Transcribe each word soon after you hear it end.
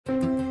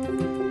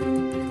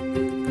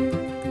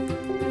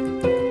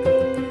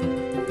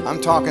I'm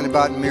talking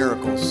about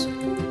miracles.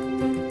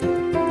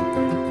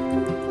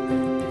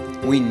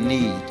 We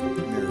need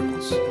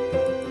miracles.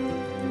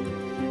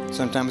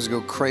 Sometimes we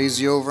go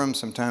crazy over them.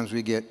 Sometimes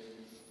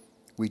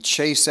we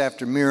chase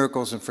after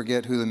miracles and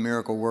forget who the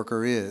miracle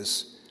worker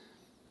is.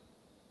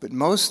 But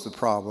most of the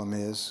problem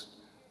is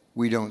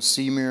we don't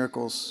see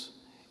miracles,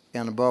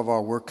 and above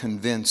all, we're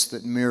convinced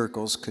that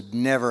miracles could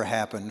never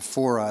happen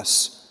for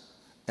us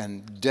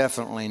and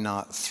definitely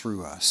not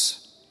through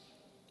us.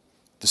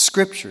 The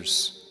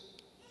Scriptures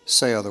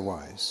say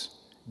otherwise.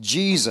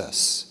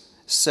 Jesus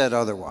said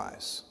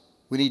otherwise.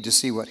 We need to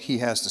see what he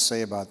has to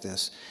say about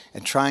this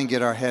and try and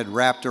get our head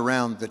wrapped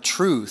around the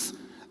truth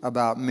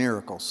about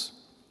miracles.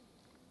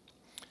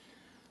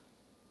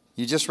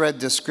 You just read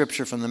this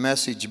scripture from the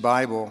Message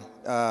Bible,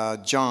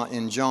 John,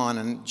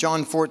 and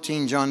John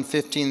 14, John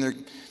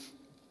 15,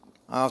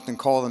 I often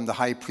call them the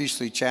high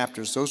priestly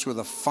chapters. Those were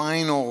the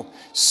final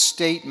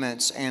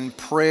statements and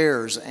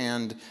prayers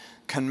and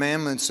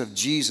commandments of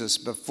Jesus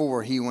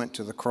before he went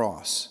to the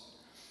cross.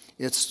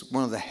 It's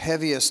one of the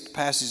heaviest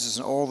passages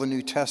in all the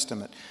New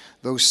Testament,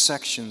 those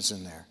sections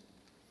in there.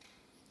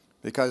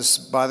 Because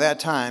by that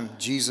time,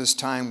 Jesus'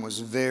 time was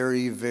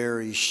very,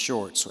 very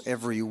short. So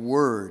every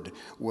word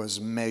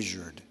was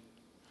measured.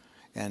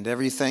 And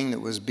everything that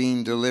was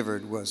being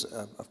delivered was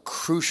of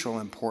crucial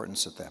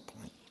importance at that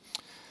point.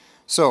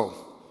 So,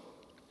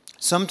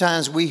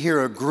 sometimes we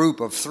hear a group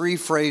of 3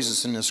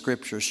 phrases in the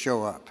Scriptures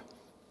show up.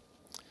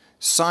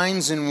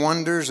 Signs and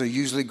wonders are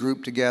usually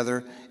grouped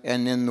together,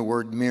 and then the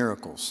word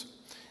miracles.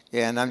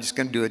 And I'm just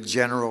going to do a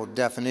general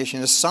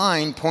definition. A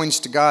sign points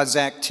to God's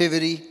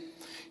activity,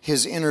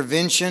 his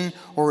intervention,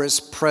 or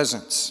his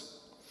presence.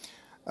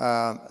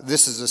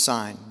 This is a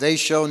sign. They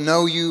shall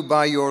know you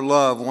by your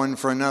love one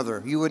for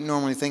another. You wouldn't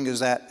normally think of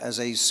that as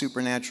a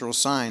supernatural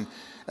sign.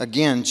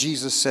 Again,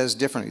 Jesus says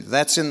differently.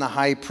 That's in the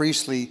high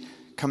priestly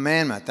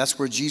commandment. That's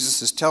where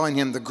Jesus is telling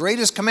him, the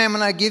greatest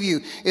commandment I give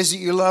you is that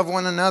you love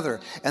one another.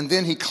 And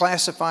then he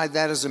classified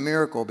that as a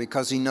miracle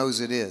because he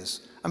knows it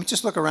is. I mean,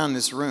 just look around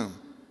this room.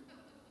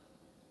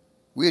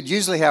 We'd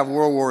usually have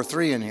World War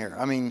III in here.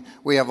 I mean,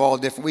 we have all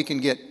different, we can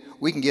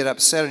get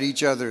upset at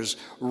each other's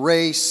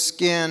race,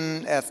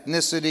 skin,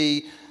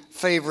 ethnicity,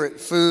 favorite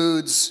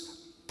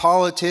foods,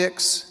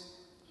 politics.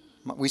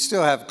 We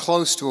still have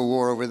close to a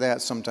war over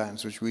that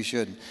sometimes, which we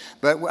shouldn't.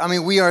 But, I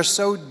mean, we are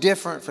so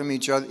different from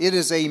each other. It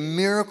is a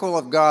miracle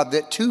of God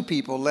that 2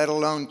 people, let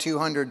alone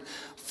 200,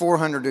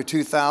 400, or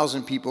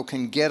 2,000 people,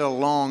 can get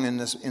along in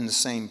the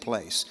same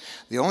place.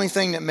 The only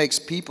thing that makes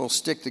people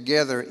stick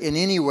together in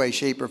any way,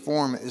 shape, or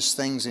form is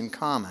things in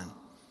common.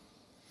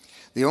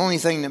 The only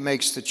thing that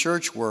makes the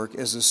church work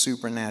is a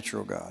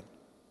supernatural God.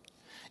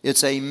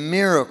 It's a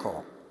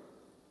miracle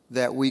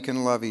that we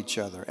can love each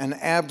other. An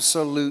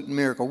absolute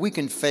miracle. We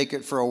can fake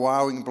it for a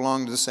while. We can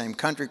belong to the same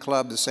country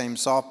club, the same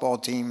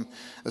softball team,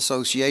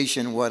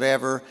 association,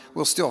 whatever.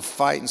 We'll still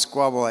fight and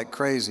squabble like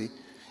crazy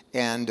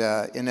and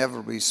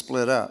inevitably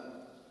split up.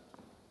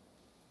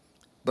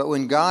 But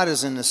when God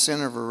is in the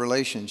center of a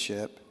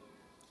relationship,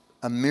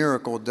 a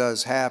miracle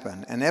does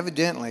happen. And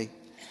evidently,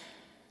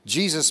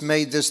 Jesus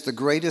made this the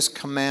greatest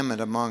commandment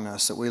among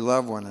us, that we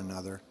love one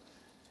another,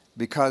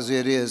 because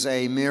it is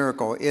a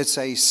miracle. It's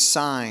a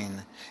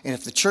sign. And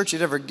if the church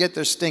would ever get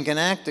their stinking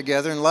act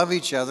together and love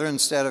each other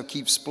instead of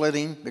keep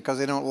splitting because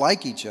they don't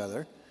like each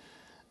other,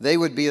 they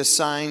would be a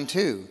sign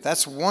too.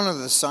 That's one of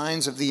the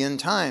signs of the end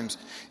times,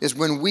 is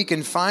when we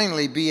can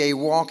finally be a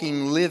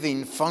walking,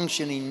 living,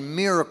 functioning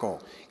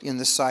miracle in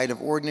the sight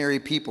of ordinary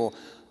people,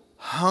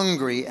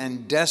 hungry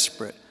and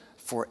desperate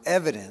for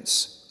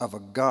evidence of a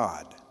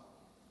God.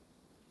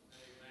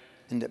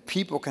 And that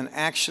people can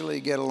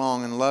actually get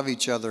along and love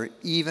each other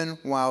even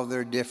while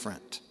they're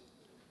different.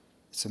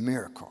 It's a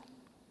miracle.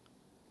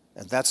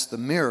 And that's the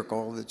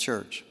miracle of the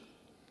church.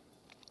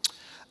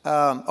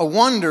 A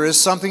wonder is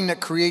something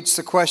that creates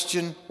the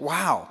question,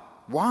 wow,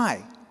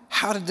 why?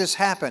 How did this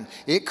happen?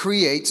 It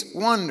creates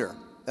wonder.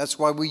 That's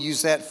why we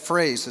use that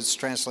phrase that's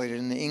translated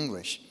into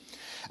English.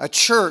 A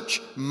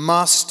church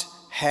must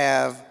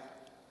have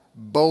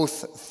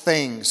both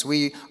things.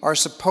 We are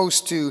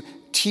supposed to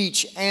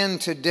teach and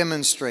to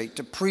demonstrate,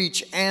 to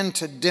preach and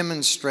to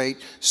demonstrate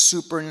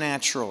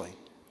supernaturally.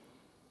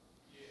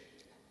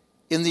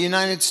 In the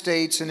United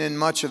States and in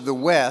much of the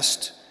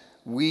West,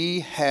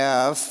 we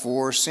have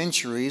for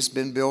centuries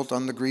been built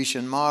on the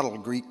Grecian model,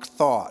 Greek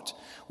thought.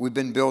 We've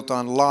been built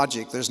on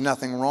logic. There's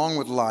nothing wrong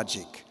with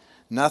logic.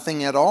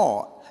 Nothing at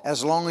all,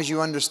 as long as you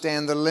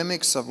understand the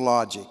limits of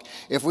logic.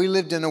 If we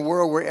lived in a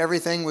world where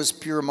everything was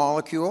pure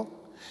molecule,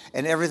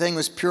 and everything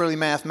was purely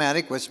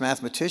mathematic, which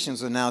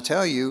mathematicians will now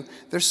tell you,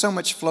 there's so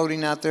much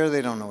floating out there,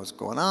 they don't know what's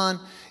going on.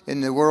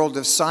 In the world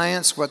of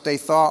science, what they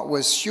thought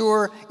was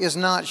sure is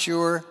not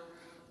sure.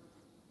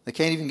 They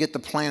can't even get the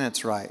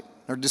planets right.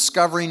 They're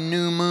discovering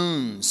new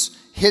moons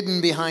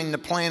hidden behind the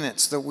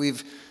planets that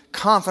we've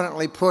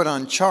confidently put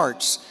on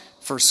charts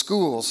for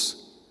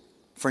schools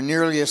for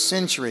nearly a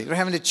century. They're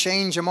having to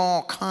change them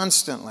all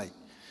constantly.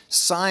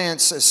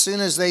 Science, as soon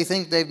as they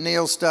think they've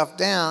nailed stuff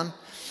down,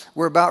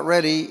 We're about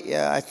ready,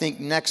 I think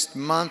next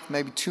month,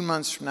 maybe 2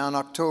 months from now in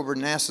October,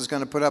 NASA's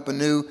going to put up a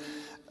new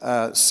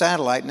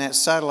satellite, and that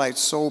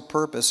satellite's sole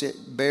purpose,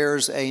 it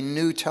bears a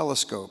new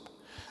telescope.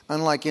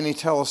 Unlike any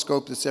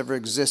telescope that's ever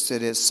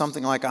existed, it's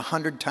something like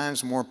 100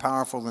 times more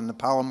powerful than the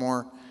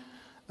Palomar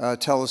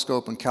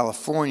telescope in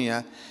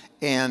California,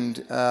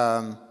 and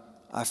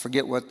I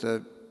forget what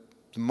the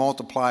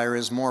multiplier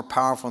is, more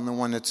powerful than the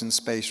one that's in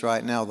space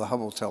right now, the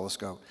Hubble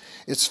telescope.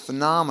 It's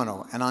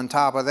phenomenal, and on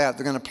top of that,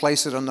 they're going to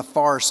place it on the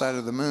far side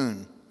of the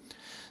moon.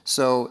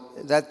 So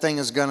that thing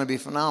is going to be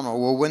phenomenal.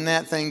 Well, when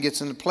that thing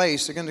gets into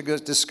place, they're going to go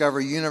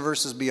discover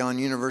universes beyond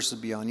universes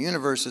beyond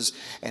universes,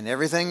 and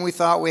everything we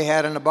thought we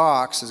had in a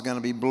box is going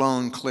to be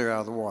blown clear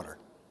out of the water.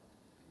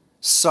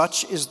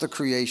 Such is the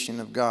creation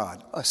of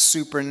God, a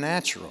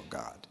supernatural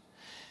God.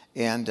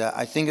 And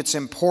I think it's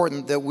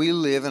important that we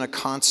live in a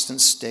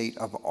constant state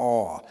of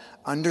awe,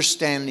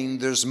 understanding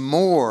there's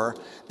more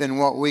than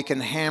what we can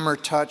hammer,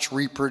 touch,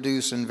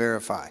 reproduce, and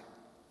verify.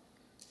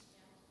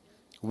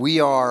 We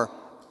are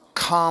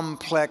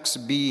complex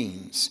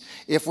beings.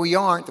 If we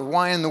aren't,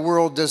 why in the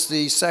world does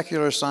the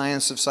secular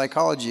science of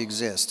psychology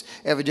exist?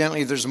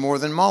 Evidently, there's more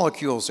than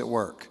molecules at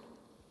work.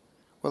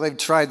 Well, they've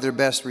tried their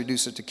best to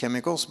reduce it to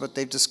chemicals, but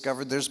they've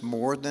discovered there's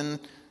more than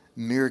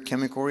mere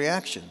chemical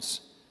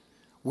reactions.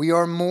 We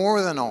are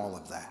more than all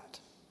of that.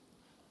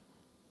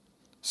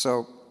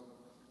 So,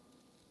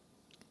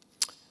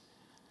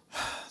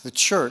 the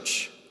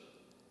church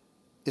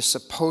is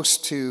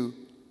supposed to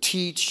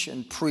teach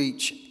and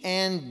preach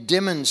and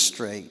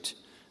demonstrate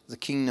the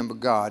kingdom of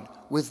God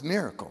with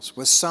miracles,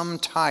 with some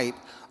type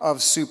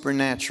of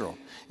supernatural.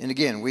 And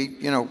again,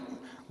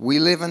 we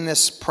live in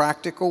this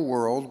practical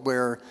world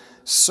where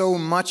so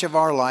much of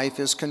our life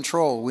is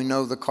controlled. We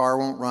know the car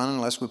won't run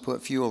unless we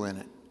put fuel in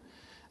it.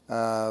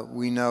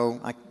 We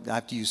know, I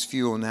have to use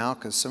fuel now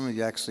because some of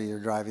you actually are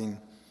driving,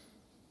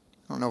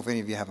 I don't know if any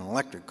of you have an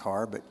electric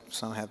car, but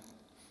some have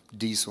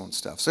diesel and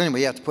stuff. So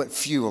anyway, you have to put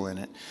fuel in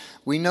it.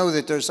 We know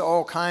that there's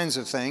all kinds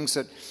of things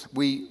that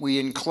we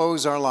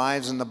enclose our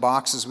lives in the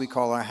boxes we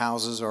call our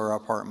houses or our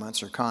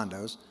apartments or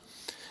condos.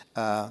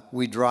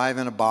 We drive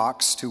in a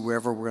box to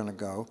wherever we're going to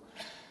go.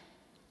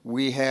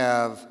 We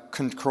have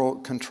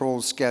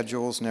controlled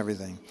schedules and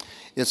everything.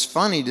 It's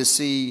funny to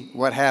see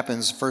what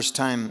happens the first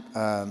time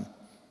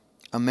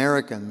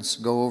Americans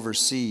go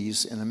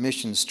overseas in a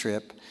missions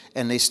trip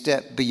and they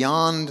step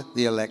beyond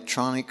the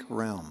electronic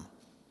realm.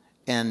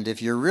 And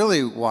if you're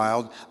really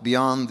wild,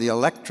 beyond the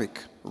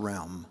electric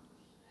realm.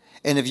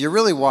 And if you're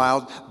really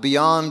wild,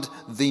 beyond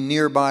the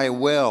nearby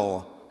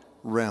well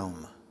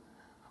realm,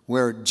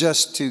 where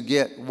just to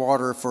get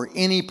water for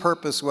any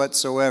purpose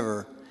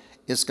whatsoever,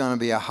 it's going to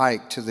be a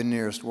hike to the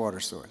nearest water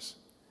source.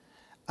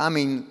 I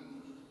mean,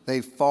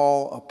 they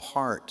fall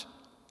apart.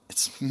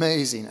 It's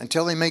amazing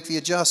until they make the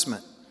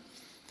adjustment.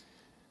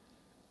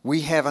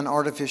 We have an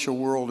artificial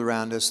world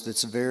around us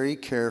that's very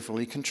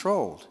carefully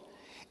controlled.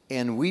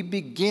 And we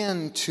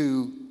begin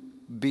to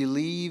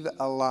believe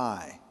a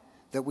lie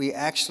that we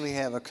actually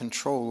have a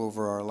control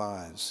over our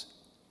lives.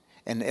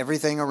 And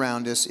everything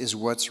around us is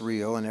what's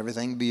real, and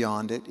everything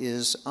beyond it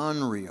is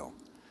unreal.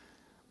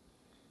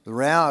 The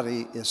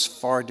reality is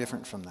far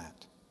different from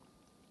that.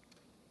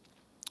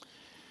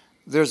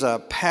 There's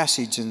a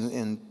passage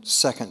in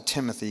 2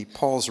 Timothy.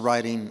 Paul's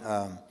writing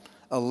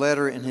a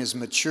letter in his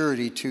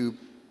maturity to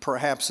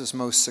perhaps his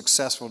most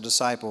successful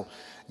disciple,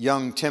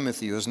 young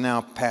Timothy, who is now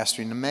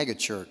pastoring a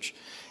megachurch.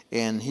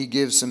 And he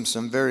gives him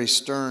some very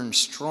stern,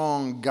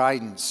 strong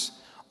guidance.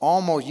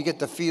 Almost, you get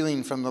the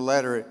feeling from the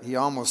letter, he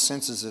almost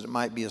senses that it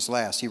might be his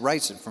last. He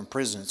writes it from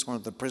prison. It's one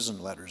of the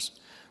prison letters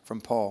from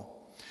Paul.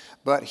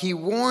 But he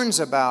warns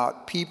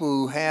about people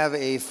who have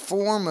a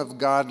form of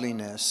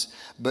godliness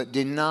but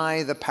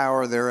deny the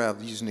power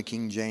thereof, using the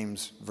King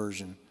James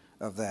version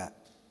of that.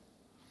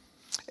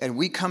 And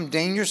we come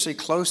dangerously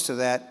close to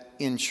that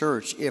in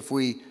church if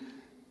we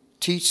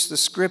teach the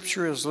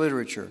Scripture as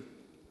literature,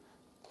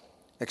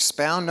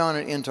 expound on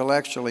it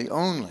intellectually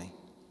only,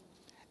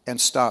 and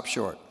stop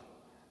short.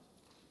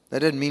 That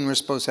doesn't mean we're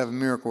supposed to have a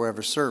miracle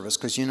every service,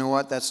 because you know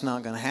what? That's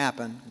not going to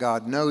happen.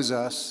 God knows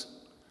us.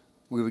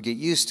 We would get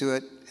used to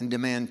it and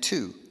demand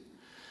two.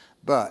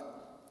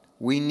 But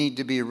we need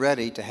to be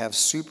ready to have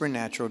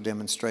supernatural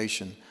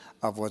demonstration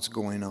of what's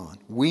going on.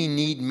 We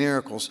need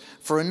miracles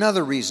for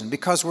another reason,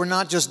 because we're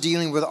not just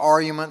dealing with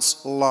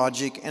arguments,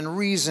 logic, and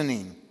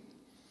reasoning.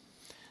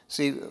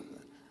 See,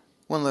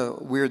 one of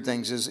the weird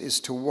things is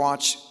to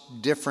watch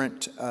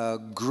different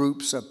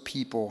groups of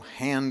people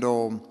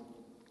handle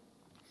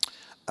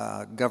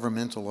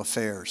governmental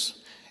affairs.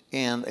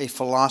 And a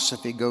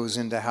philosophy goes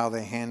into how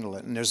they handle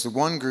it. And there's the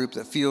one group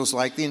that feels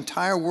like the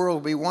entire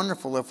world would be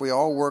wonderful if we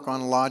all work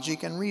on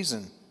logic and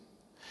reason.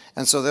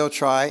 And so they'll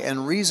try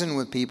and reason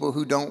with people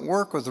who don't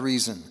work with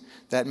reason.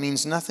 That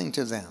means nothing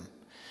to them.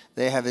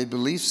 They have a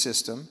belief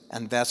system,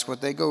 and that's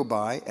what they go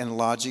by, and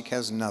logic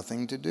has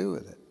nothing to do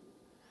with it.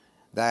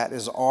 That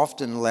is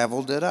often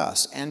leveled at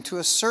us. And to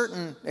a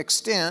certain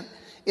extent,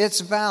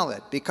 It's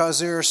valid because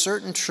there are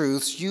certain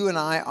truths you and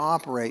I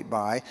operate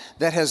by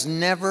that has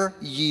never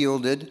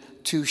yielded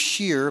to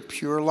sheer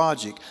pure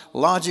logic.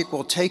 Logic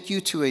will take you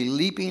to a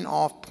leaping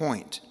off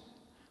point.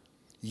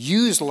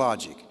 Use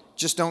logic.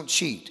 Just don't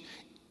cheat.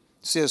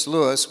 C.S.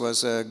 Lewis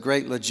was a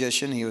great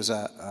logician. He was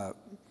a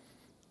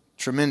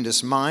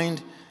tremendous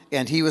mind,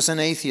 and he was an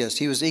atheist.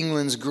 He was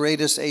England's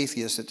greatest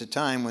atheist at the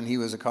time when he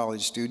was a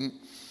college student,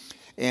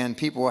 and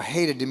people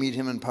hated to meet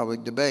him in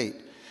public debate.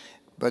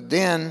 But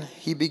then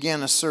he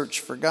began a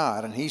search for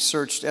God, and he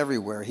searched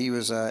everywhere. He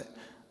was an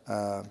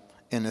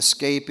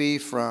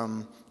escapee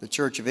from the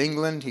Church of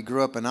England. He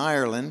grew up in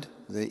Ireland,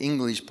 the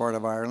English part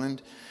of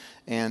Ireland,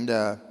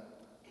 and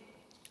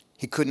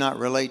he could not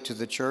relate to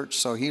the church,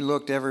 so he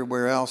looked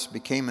everywhere else,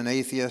 became an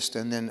atheist,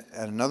 and then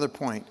at another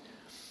point,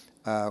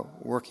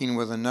 working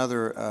with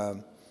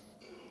another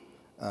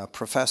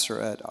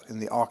professor in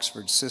the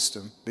Oxford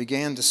system,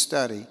 began to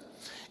study.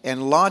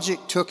 And logic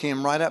took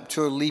him right up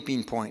to a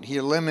leaping point. He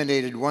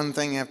eliminated one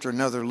thing after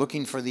another,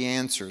 looking for the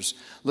answers,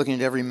 looking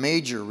at every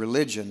major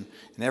religion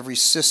and every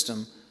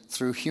system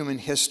through human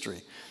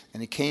history.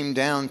 And he came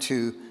down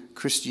to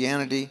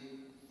Christianity,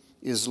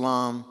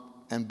 Islam,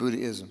 and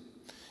Buddhism.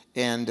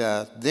 And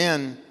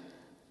then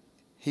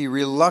he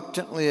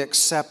reluctantly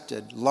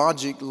accepted.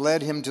 Logic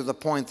led him to the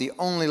point the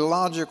only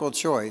logical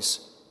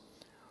choice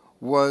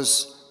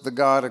was the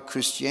God of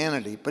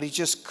Christianity. But he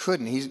just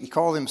couldn't. He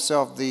called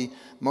himself the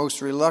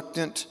most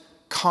reluctant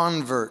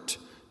convert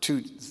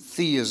to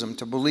theism,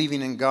 to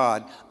believing in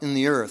God in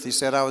the earth. He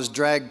said, I was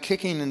dragged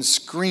kicking and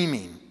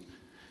screaming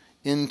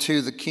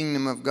into the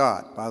kingdom of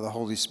God by the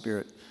Holy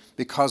Spirit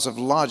because of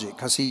logic,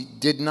 because he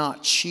did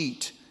not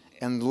cheat.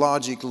 And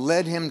logic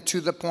led him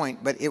to the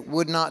point, but it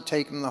would not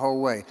take him the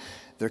whole way.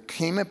 There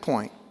came a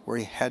point where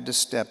he had to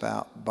step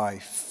out by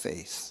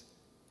faith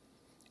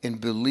and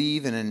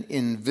believe in an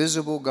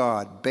invisible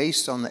God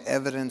based on the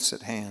evidence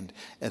at hand.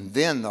 And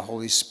then the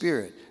Holy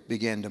Spirit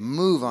began to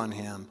move on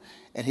him,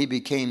 and he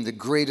became the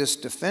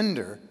greatest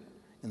defender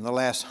in the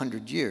last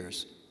 100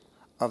 years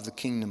of the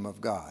kingdom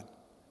of God.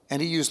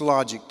 And he used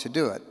logic to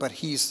do it. But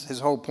his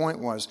whole point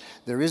was,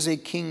 there is a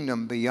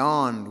kingdom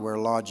beyond where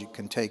logic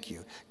can take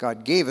you.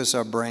 God gave us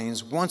our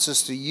brains, wants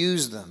us to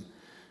use them,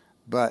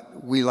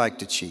 but we like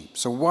to cheat.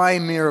 So why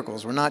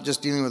miracles? We're not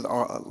just dealing with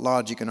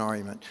logic and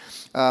argument.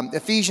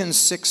 Ephesians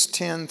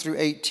 6:10 through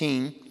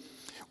 18,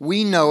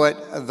 we know it,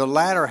 the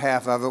latter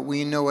half of it,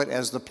 we know it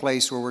as the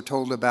place where we're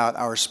told about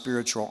our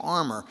spiritual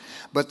armor.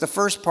 But the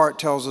first part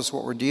tells us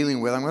what we're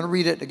dealing with. I'm going to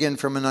read it again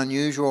from an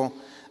unusual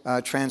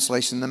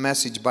translation, the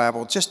Message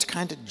Bible, just to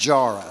kind of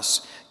jar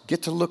us,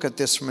 get to look at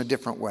this from a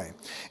different way.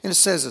 And it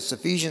says it's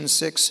Ephesians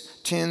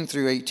 6:10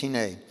 through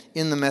 18a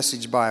in the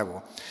Message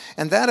Bible.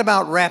 And that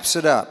about wraps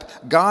it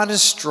up. God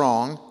is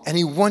strong, and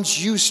he wants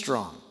you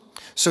strong.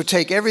 So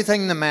take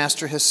everything the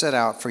Master has set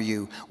out for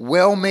you,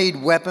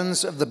 well-made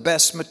weapons of the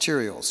best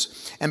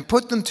materials, and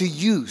put them to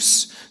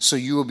use so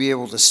you will be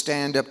able to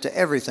stand up to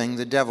everything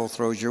the devil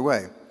throws your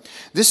way.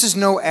 This is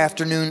no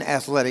afternoon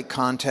athletic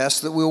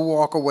contest that we'll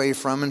walk away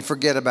from and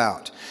forget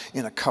about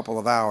in a couple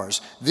of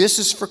hours. This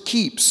is for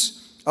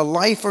keeps, a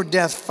life or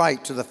death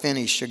fight to the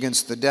finish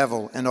against the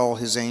devil and all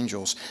his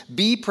angels.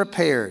 Be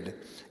prepared.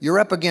 You're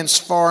up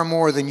against far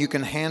more than you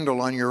can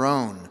handle on your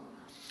own.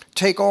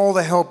 Take all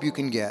the help you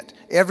can get,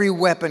 every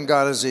weapon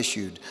God has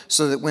issued,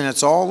 so that when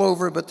it's all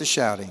over but the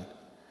shouting,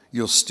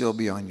 you'll still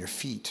be on your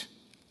feet.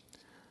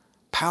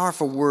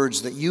 Powerful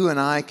words that you and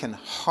I can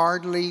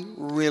hardly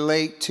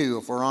relate to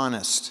if we're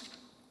honest.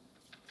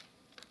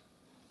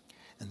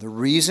 And the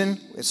reason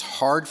it's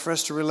hard for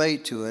us to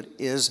relate to it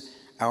is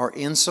our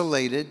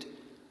insulated,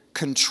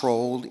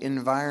 controlled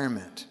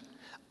environment.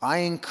 I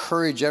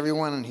encourage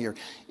everyone in here,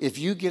 if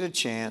you get a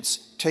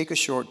chance, take a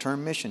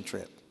short-term mission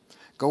trip.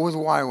 Go with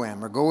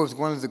YWAM or go with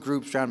one of the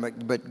groups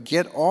around, but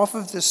get off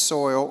of this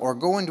soil or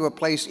go into a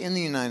place in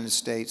the United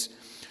States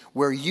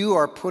where you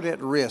are put at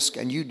risk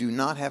and you do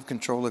not have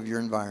control of your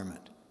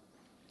environment.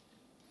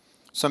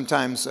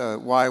 Sometimes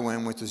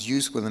YWAM, which is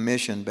Youth with a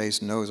Mission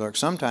based in Ozark,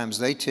 sometimes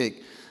they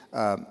take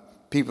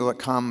people that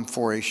come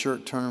for a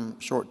short-term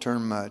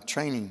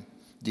training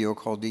deal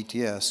called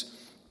DTS.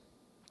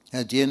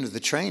 At the end of the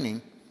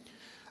training,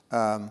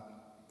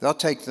 they'll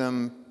take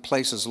them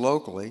places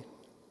locally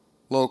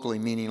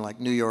meaning like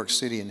New York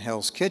City and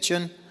Hell's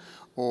Kitchen,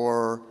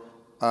 or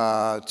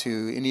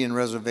to Indian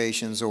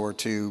reservations, or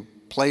to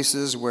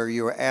places where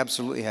you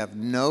absolutely have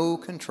no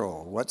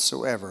control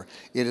whatsoever.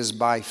 It is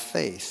by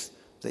faith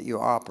that you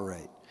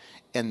operate.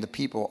 And the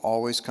people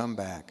always come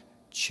back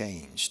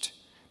changed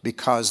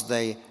because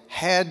they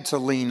had to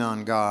lean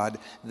on God.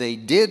 They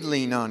did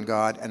lean on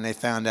God, and they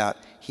found out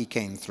he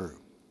came through.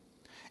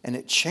 And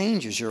it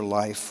changes your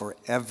life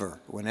forever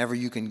whenever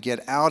you can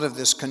get out of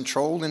this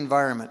controlled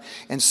environment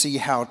and see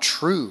how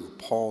true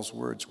Paul's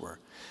words were.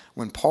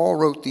 When Paul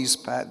wrote these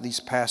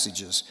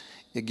passages,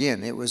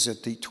 again, it was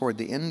toward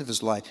the end of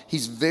his life.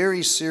 He's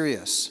very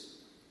serious.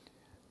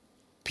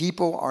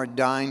 People are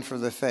dying for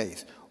the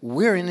faith.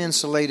 We're in an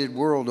insulated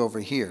world over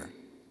here,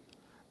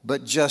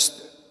 but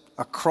just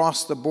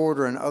across the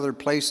border and other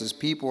places,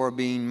 people are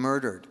being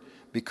murdered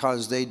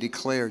because they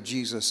declare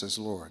Jesus as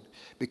Lord,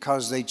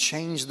 because they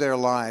change their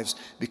lives,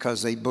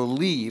 because they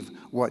believe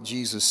what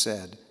Jesus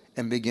said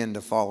and begin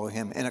to follow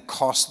him. And it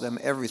costs them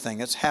everything.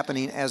 It's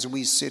happening as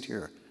we sit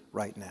here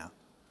right now.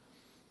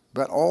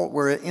 But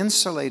we're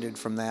insulated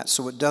from that,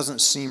 so it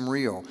doesn't seem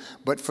real.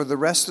 But for the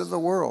rest of the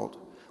world,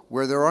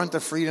 where there aren't the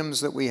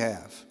freedoms that we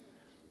have,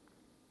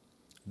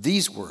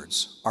 these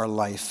words are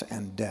life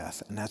and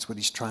death. And that's what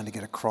he's trying to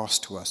get across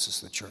to us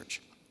as the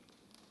church.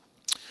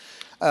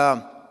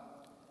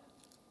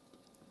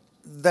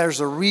 There's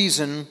a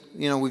reason,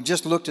 we've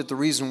just looked at the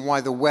reason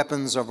why the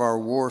weapons of our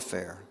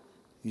warfare,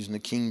 using the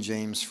King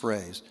James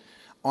phrase,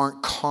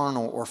 aren't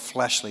carnal or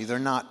fleshly. They're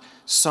not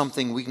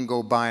something we can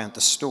go buy at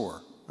the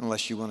store,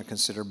 unless you want to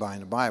consider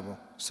buying a Bible,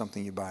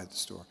 something you buy at the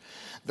store.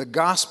 The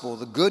gospel,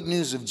 the good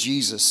news of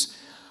Jesus,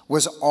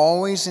 was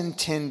always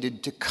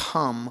intended to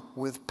come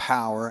with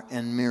power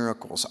and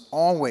miracles.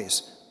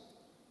 Always.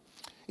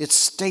 It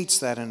states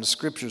that in the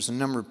scriptures in a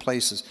number of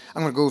places.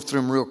 I'm going to go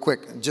through them real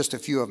quick, just a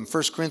few of them.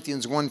 1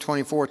 Corinthians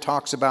 1:24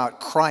 talks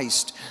about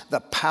Christ, the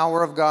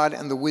power of God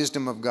and the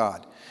wisdom of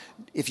God.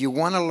 If you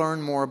want to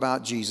learn more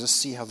about Jesus,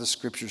 see how the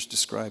scriptures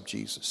describe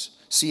Jesus.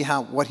 See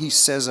what he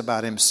says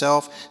about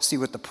himself. See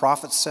what the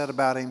prophets said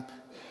about him.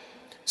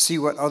 See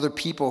what other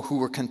people who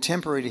were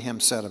contemporary to him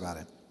said about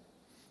him.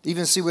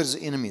 Even see what his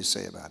enemies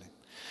say about him.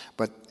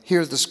 But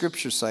here the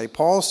scriptures say,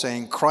 Paul's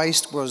saying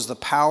Christ was the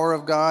power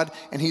of God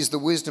and he's the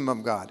wisdom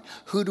of God.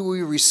 Who do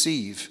we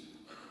receive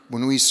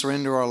when we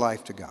surrender our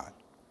life to God?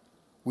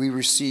 We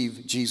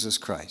receive Jesus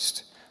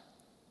Christ.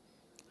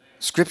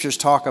 Scriptures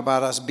talk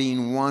about us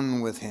being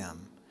one with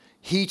him.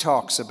 He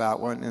talks about,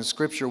 when in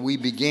Scripture we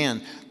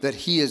began, that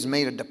he has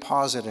made a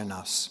deposit in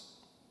us.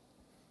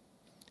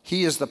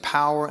 He is the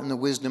power and the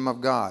wisdom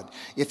of God.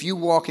 If you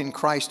walk in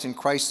Christ and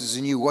Christ is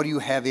in you, what do you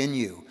have in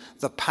you?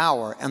 The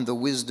power and the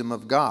wisdom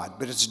of God.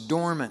 But it's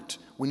dormant.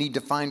 We need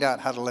to find out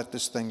how to let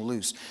this thing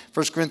loose.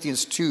 1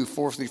 Corinthians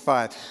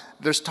 2:4-5.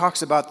 There's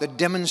talks about the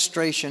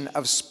demonstration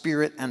of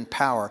spirit and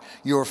power.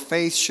 Your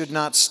faith should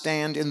not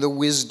stand in the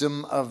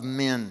wisdom of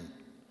men,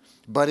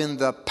 but in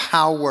the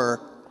power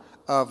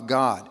of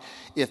God.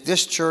 If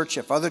this church,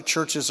 if other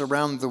churches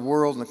around the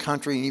world and the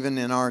country, and even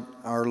in our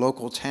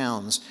local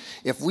towns,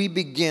 if we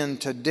begin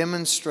to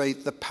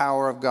demonstrate the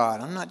power of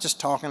God, I'm not just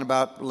talking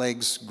about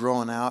legs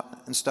growing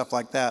out and stuff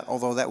like that,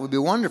 although that would be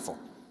wonderful.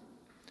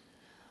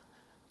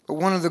 But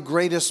one of the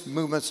greatest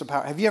movements of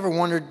power, have you ever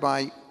wondered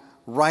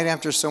right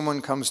after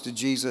someone comes to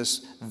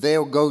Jesus,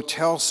 they'll go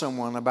tell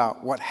someone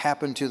about what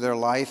happened to their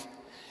life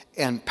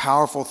and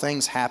powerful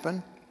things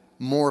happen?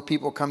 More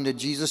people come to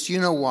Jesus. You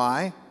know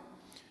why?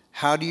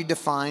 How do you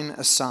define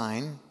a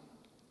sign?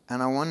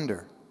 And I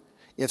wonder,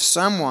 if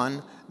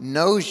someone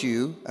knows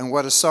you and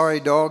what a sorry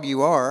dog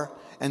you are,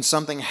 and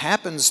something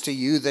happens to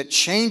you that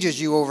changes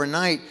you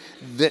overnight,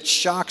 that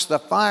shocks the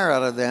fire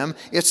out of them,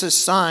 it's a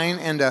sign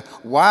and a,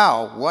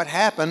 wow, what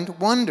happened,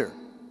 wonder.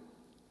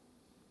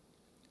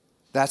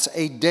 That's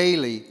a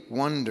daily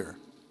wonder,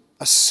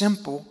 a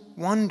simple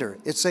wonder.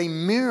 It's a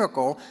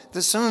miracle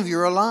that some of you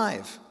are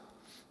alive.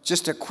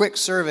 Just a quick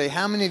survey.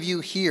 How many of you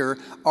here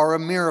are a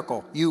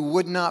miracle? You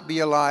would not be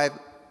alive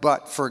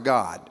but for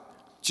God.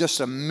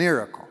 Just a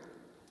miracle.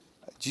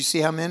 Do you see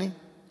how many?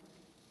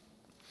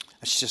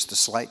 That's just a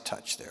slight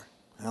touch there.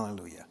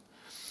 Hallelujah.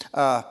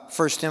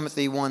 1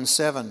 Timothy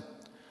 1:7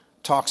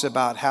 talks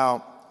about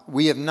how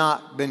we have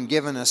not been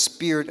given a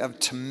spirit of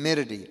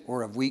timidity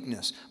or of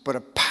weakness, but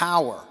of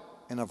power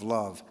and of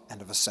love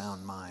and of a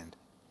sound mind.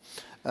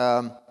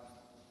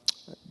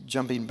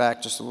 Jumping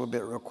back just a little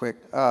bit real quick.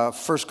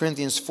 1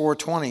 Corinthians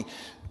 4:20.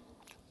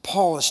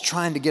 Paul is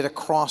trying to get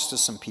across to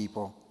some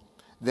people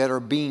that are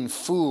being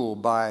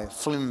fooled by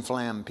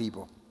flim-flam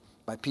people,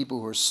 by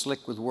people who are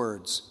slick with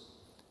words.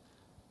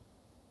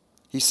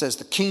 He says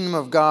the kingdom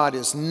of God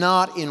is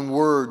not in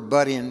word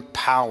but in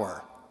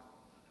power.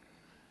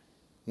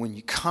 When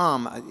you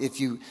come,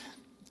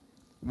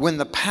 when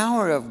the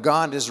power of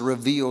God is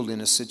revealed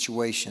in a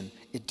situation,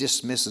 it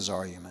dismisses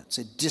arguments.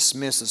 It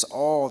dismisses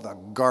all the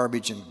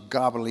garbage and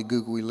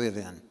gobbledygook we live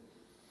in.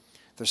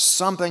 There's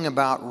something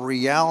about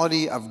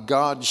reality of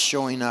God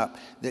showing up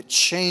that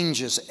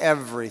changes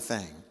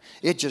everything.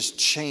 It just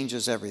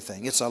changes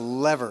everything. It's a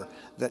lever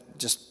that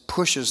just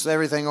pushes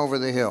everything over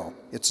the hill.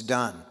 It's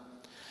done.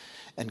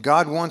 And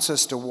God wants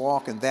us to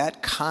walk in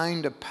that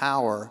kind of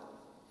power,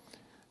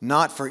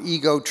 not for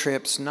ego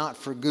trips, not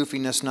for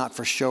goofiness, not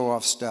for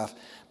show-off stuff,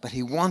 but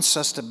he wants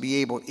us to be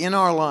able, in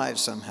our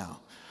lives somehow,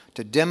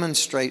 to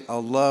demonstrate a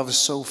love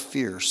so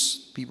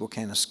fierce people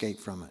can't escape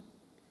from it.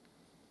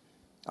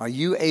 Are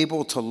you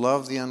able to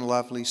love the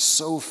unlovely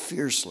so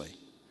fiercely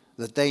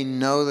that they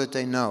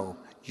know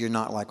you're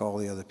not like all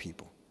the other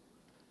people?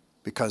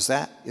 Because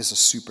that is a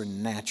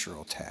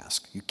supernatural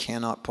task. You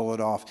cannot pull it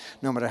off.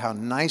 No matter how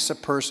nice a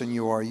person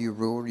you are, you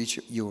will reach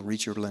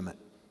your limit.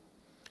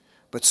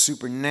 But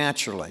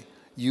supernaturally,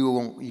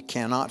 You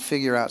cannot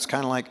figure out. It's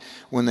kind of like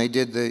when they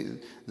did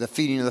the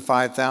feeding of the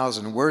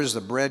 5,000. Where does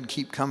the bread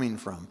keep coming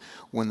from?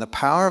 When the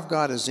power of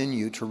God is in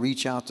you to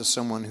reach out to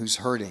someone who's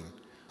hurting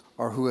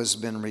or who has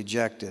been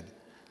rejected,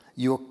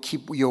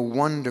 you'll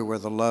wonder where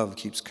the love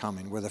keeps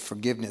coming, where the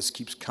forgiveness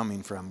keeps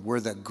coming from, where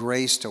the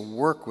grace to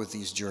work with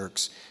these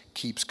jerks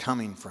keeps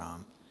coming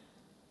from.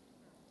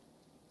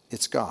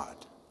 It's God.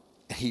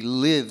 He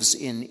lives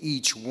in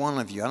each one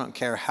of you. I don't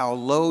care how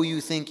low you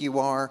think you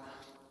are.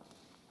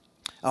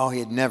 Oh,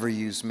 he'd never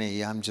use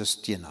me. I'm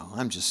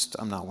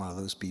not one of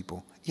those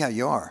people. Yeah,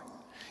 you are.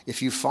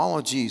 If you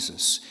follow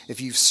Jesus,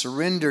 if you've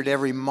surrendered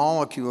every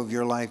molecule of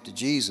your life to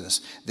Jesus,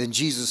 then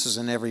Jesus is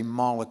in every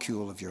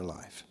molecule of your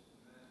life.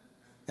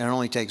 And it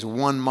only takes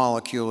one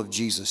molecule of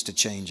Jesus to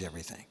change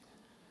everything.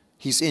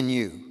 He's in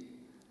you.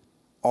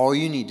 All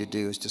you need to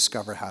do is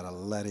discover how to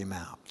let him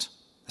out.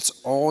 That's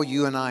all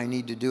you and I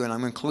need to do, and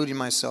I'm including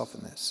myself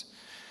in this.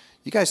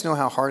 You guys know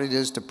how hard it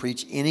is to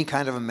preach any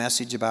kind of a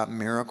message about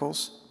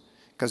miracles?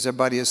 Because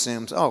everybody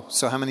assumes, oh,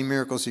 so how many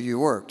miracles have you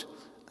worked?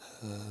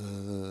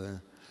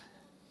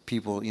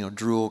 People,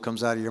 drool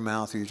comes out of your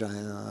mouth.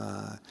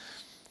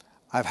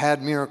 I've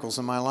had miracles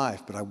in my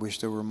life, but I wish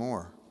there were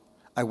more.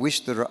 I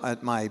wish that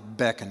at my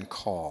beck and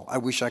call. I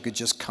wish I could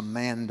just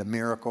command a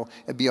miracle.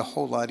 It'd be a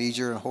whole lot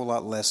easier and a whole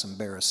lot less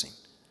embarrassing.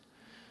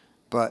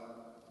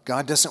 But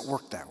God doesn't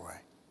work that way.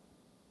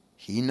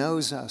 He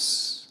knows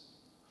us.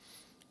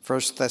 1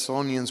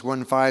 Thessalonians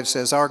 1:5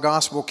 says, our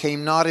gospel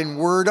came not in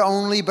word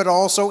only, but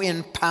also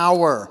in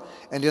power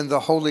and in the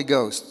Holy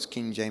Ghost. It's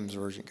King James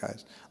Version,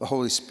 guys. The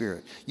Holy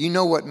Spirit. You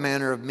know what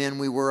manner of men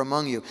we were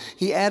among you.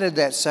 He added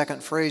that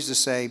second phrase to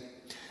say,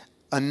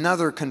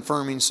 another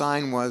confirming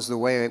sign was the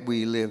way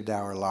we lived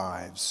our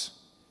lives.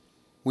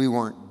 We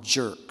weren't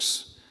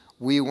jerks.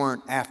 We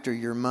weren't after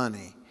your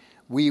money.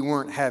 We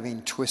weren't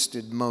having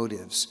twisted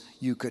motives.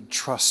 You could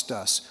trust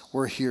us.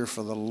 We're here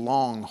for the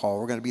long haul.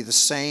 We're going to be the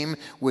same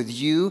with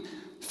you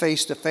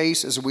face to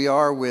face as we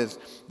are with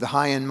the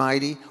high and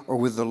mighty or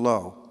with the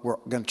low. We're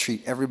going to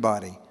treat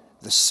everybody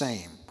the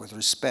same with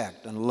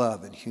respect and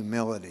love and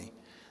humility.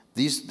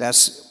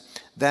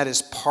 That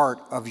is part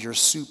of your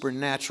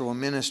supernatural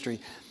ministry.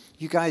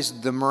 You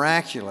guys, the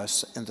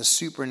miraculous and the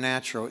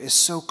supernatural is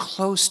so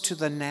close to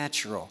the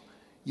natural,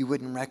 you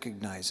wouldn't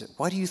recognize it.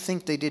 Why do you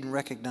think they didn't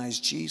recognize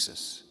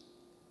Jesus?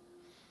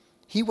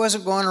 He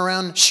wasn't going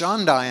around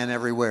shondying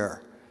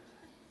everywhere.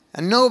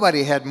 And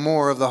nobody had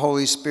more of the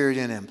Holy Spirit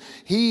in him.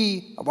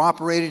 He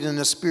operated in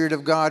the Spirit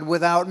of God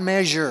without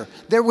measure.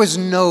 There was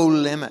no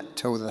limit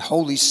to the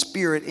Holy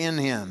Spirit in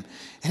him.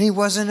 And he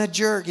wasn't a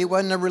jerk. He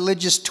wasn't a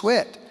religious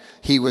twit.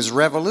 He was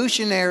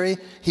revolutionary.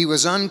 He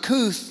was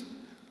uncouth.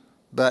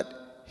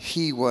 But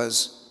he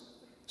was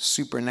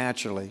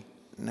supernaturally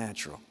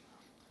natural.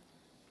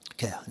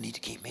 Okay, I need to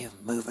keep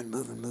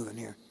moving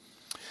here.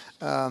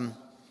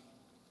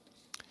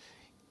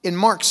 In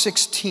Mark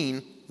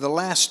 16, the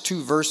last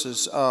two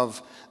verses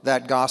of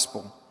that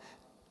gospel,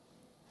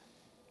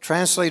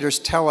 translators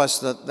tell us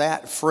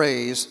that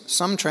phrase,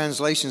 some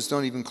translations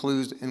don't even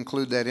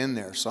include that in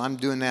there. So I'm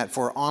doing that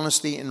for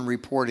honesty in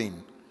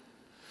reporting.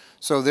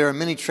 So there are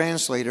many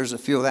translators that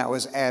feel that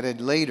was added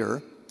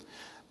later,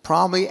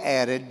 probably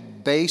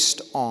added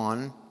based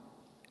on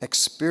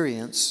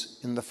experience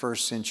in the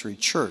first century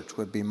church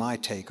would be my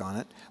take on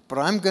it. But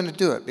I'm going to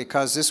do it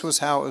because this was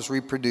how it was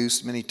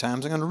reproduced many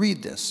times. I'm going to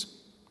read this.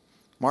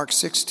 Mark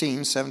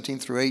 16, 17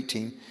 through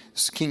 18.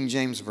 This is the King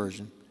James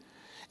Version.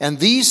 And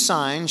these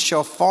signs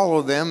shall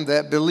follow them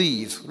that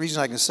believe. The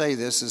reason I can say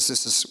this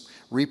is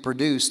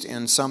reproduced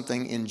in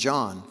something in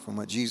John from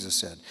what Jesus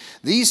said.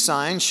 These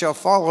signs shall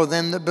follow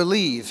them that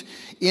believe.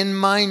 In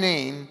my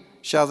name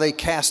shall they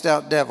cast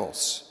out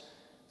devils.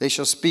 They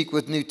shall speak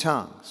with new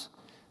tongues.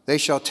 They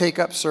shall take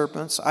up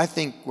serpents. I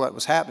think what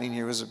was happening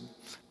here was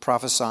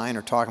prophesying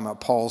or talking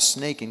about Paul's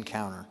snake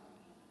encounter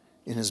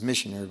in his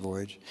missionary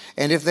voyage.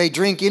 And if they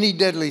drink any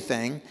deadly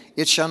thing,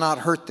 it shall not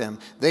hurt them.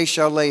 They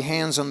shall lay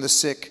hands on the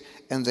sick,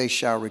 and they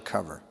shall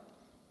recover.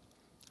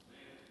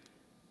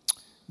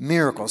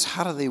 Miracles,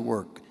 how do they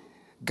work?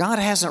 God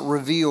hasn't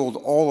revealed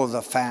all of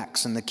the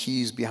facts and the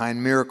keys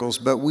behind miracles,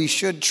 but we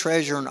should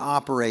treasure and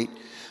operate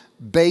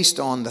based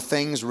on the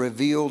things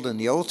revealed in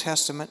the Old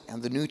Testament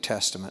and the New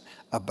Testament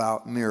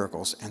about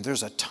miracles. And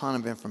there's a ton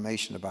of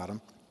information about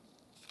them.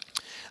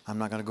 I'm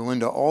not going to go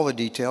into all the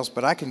details,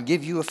 but I can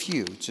give you a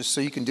few just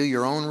so you can do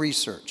your own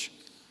research.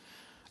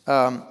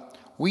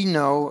 We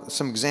know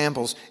some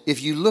examples.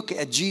 If you look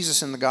at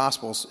Jesus in the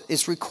Gospels,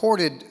 it's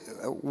recorded,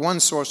 one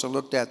source I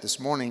looked at this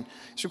morning,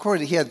 it's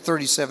recorded that he had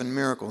 37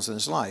 miracles in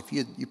his life.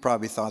 You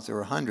probably thought there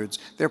were hundreds.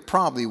 There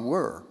probably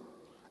were.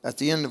 At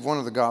the end of one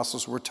of the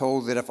Gospels, we're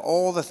told that if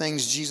all the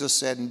things Jesus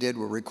said and did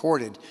were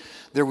recorded,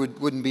 there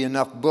wouldn't be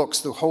enough books.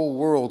 The whole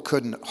world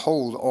couldn't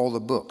hold all the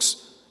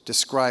books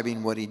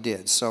describing what he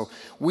did. So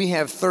we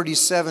have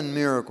 37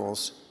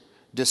 miracles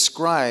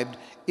described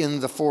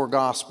in the four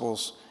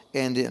Gospels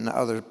and in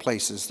other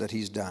places that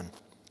he's done.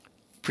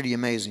 Pretty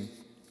amazing.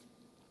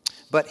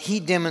 But he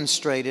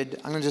demonstrated,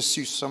 I'm going to just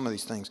use some of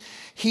these things.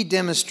 He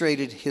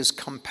demonstrated his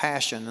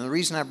compassion. And the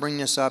reason I bring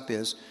this up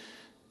is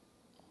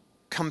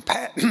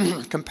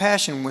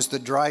compassion was the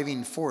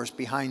driving force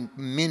behind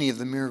many of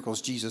the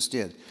miracles Jesus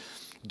did.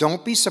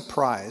 Don't be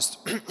surprised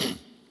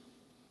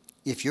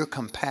if your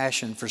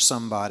compassion for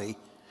somebody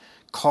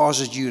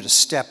causes you to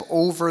step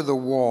over the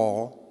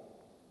wall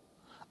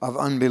of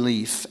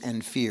unbelief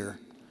and fear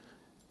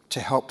to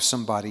help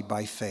somebody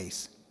by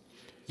faith.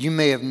 You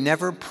may have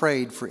never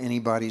prayed for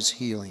anybody's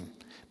healing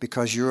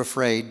because you're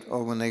afraid,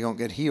 oh, when they don't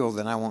get healed,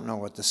 then I won't know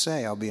what to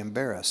say. I'll be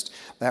embarrassed.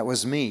 That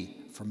was me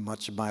for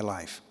much of my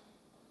life.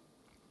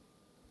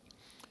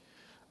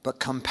 But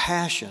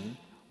compassion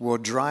will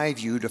drive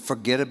you to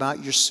forget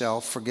about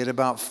yourself, forget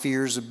about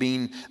fears of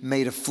being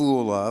made a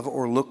fool of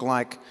or look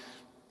like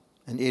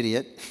an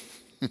idiot,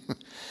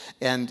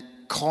 and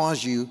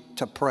cause you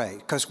to pray.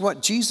 Because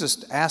what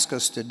Jesus asked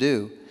us to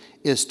do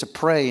is to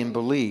pray and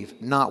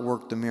believe, not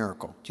work the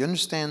miracle. Do you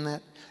understand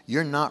that?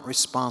 You're not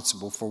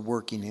responsible for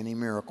working any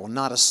miracle,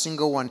 not a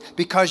single one,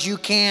 because you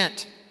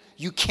can't.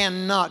 You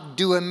cannot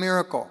do a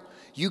miracle.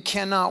 You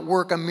cannot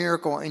work a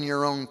miracle in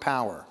your own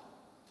power.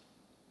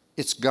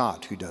 It's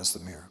God who does the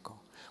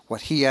miracle.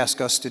 What he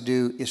asks us to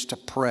do is to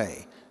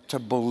pray, to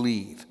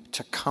believe,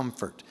 to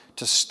comfort,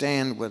 to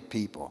stand with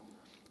people,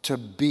 to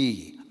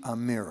be a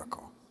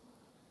miracle.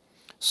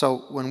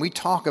 So when we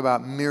talk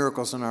about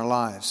miracles in our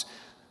lives,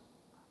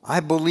 I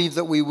believe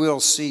that we will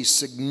see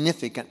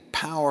significant,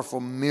 powerful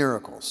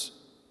miracles.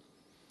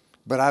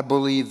 But I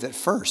believe that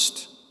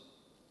first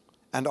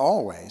and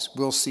always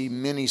we'll see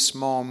many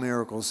small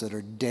miracles that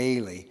are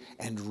daily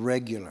and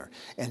regular.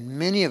 And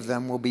many of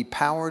them will be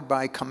powered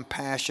by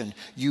compassion.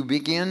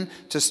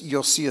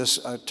 You'll see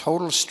a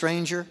total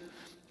stranger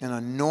in a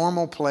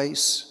normal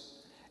place,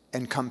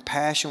 and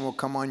compassion will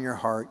come on your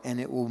heart, and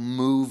it will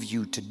move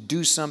you to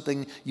do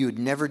something you would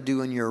never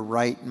do in your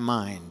right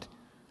mind.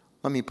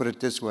 Let me put it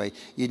this way.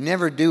 You'd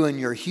never do in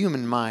your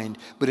human mind,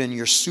 but in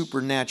your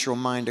supernatural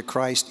mind of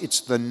Christ,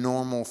 it's the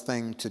normal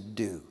thing to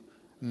do.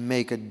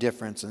 Make a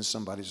difference in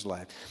somebody's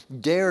life.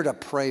 Dare to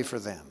pray for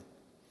them.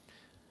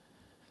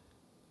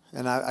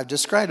 And I've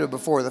described it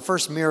before. The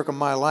first miracle in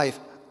my life,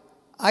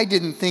 I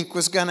didn't think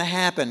was going to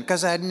happen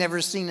because I had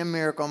never seen a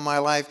miracle in my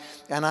life.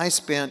 And I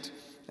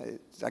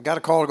got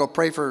a call to go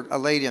pray for a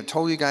lady. I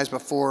told you guys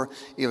before,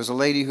 it was a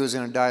lady who was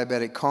in a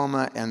diabetic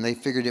coma, and they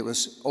figured it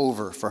was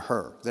over for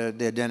her.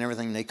 They had done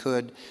everything they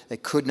could. They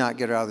could not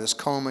get her out of this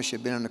coma. She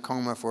had been in a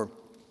coma for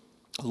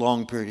a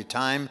long period of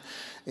time.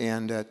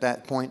 And at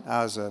that point,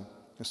 I was an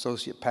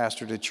associate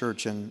pastor at a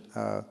church in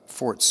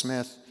Fort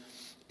Smith,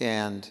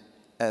 and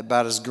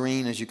about as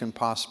green as you can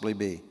possibly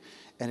be.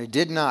 And I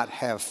did not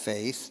have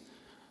faith.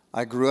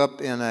 I grew up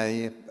in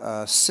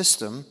a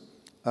system,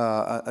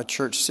 a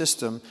church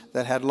system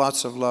that had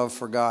lots of love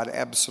for God,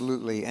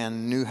 absolutely,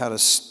 and knew how to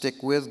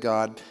stick with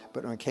God.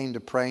 But when it came to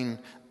praying,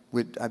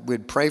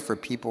 we'd pray for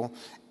people,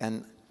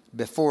 and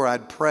before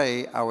I'd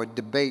pray, I would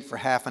debate for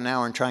half an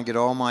hour and try and get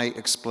all my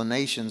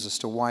explanations as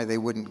to why they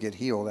wouldn't get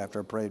healed after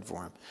I prayed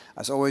for them.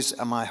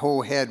 My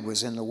whole head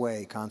was in the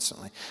way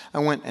constantly. I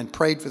went and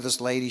prayed for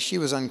this lady. She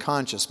was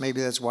unconscious.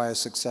 Maybe that's why I was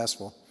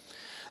successful.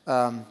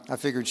 I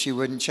figured she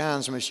wouldn't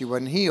challenge me if she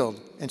wasn't healed.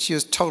 And she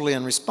was totally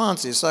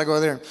unresponsive. So I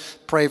go there and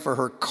pray for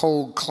her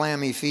cold,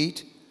 clammy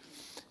feet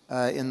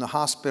in the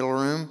hospital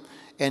room,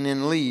 and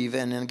then leave,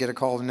 and then get a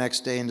call the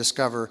next day and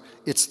discover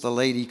it's the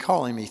lady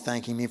calling me,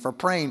 thanking me for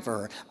praying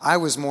for her. I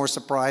was more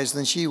surprised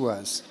than she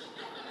was.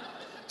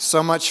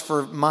 So much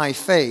for my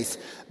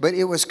faith. But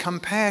it was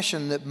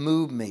compassion that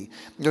moved me.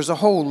 There's a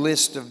whole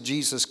list of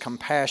Jesus'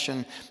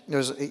 compassion.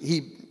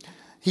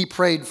 He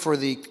prayed for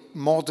the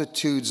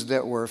multitudes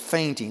that were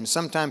fainting.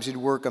 Sometimes he'd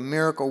work a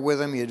miracle with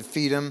them, he'd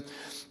feed them,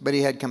 but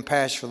he had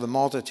compassion for the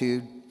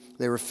multitude.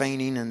 They were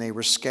fainting and they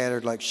were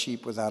scattered like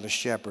sheep without a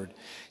shepherd.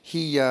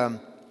 He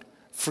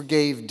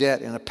forgave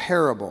debt in a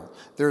parable.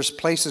 There's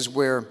places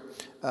where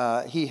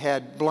he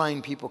had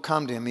blind people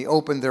come to him. He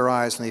opened their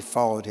eyes and they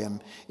followed him.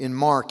 In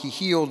Mark, he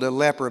healed a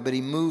leper, but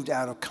he moved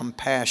out of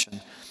compassion.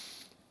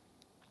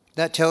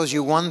 That tells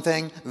you one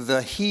thing: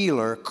 the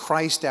healer,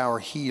 Christ our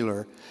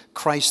healer,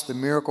 Christ the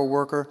miracle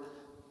worker,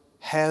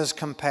 has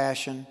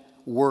compassion,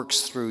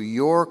 works through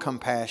your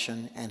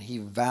compassion, and he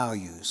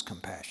values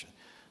compassion.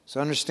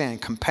 So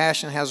understand,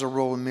 compassion has a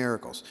role in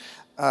miracles.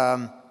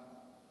 Let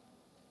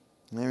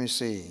me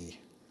see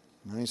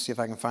if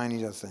I can find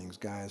these other things,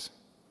 guys.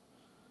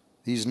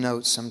 These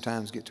notes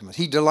sometimes get too much.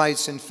 He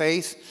delights in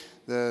faith.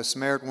 The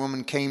Samaritan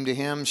woman came to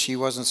him. She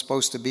wasn't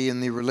supposed to be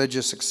in the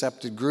religious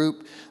accepted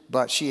group,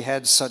 but she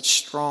had such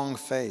strong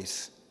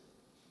faith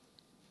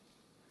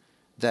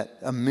that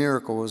a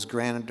miracle was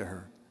granted to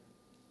her.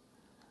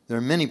 There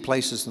are many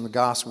places in the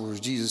gospel where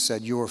Jesus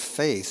said, your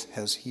faith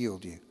has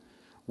healed you.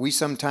 We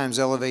sometimes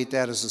elevate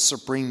that as the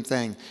supreme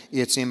thing.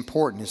 It's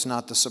important. It's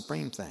not the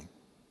supreme thing.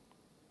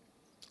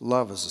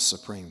 Love is the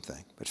supreme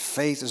thing. But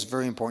faith is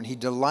very important. He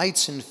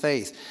delights in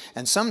faith.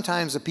 And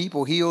sometimes the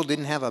people healed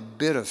didn't have a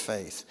bit of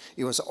faith.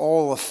 It was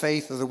all the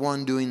faith of the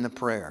one doing the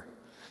prayer.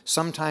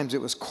 Sometimes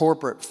it was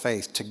corporate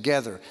faith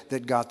together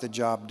that got the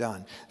job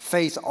done.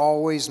 Faith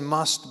always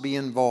must be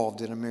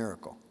involved in a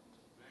miracle.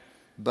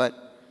 But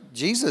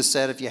Jesus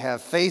said if you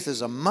have faith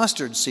as a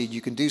mustard seed,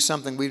 you can do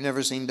something we've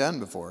never seen done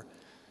before.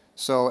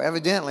 So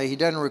evidently, he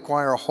doesn't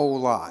require a whole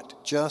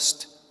lot,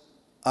 just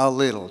a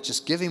little.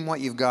 Just give him what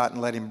you've got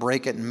and let him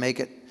break it and make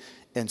it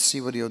and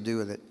see what he'll do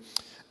with it.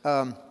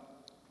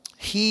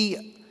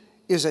 He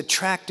is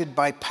attracted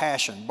by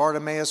passion.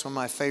 Bartimaeus, one of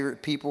my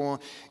favorite people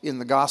in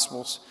the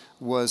Gospels,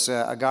 was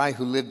a guy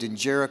who lived in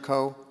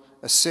Jericho,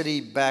 a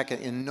city back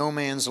in no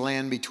man's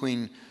land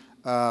between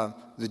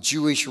the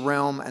Jewish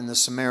realm and the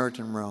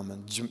Samaritan realm.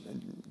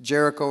 And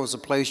Jericho was a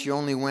place you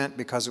only went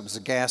because it was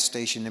a gas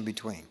station in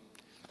between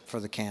for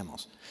the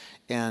camels.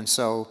 And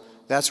so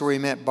that's where he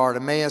met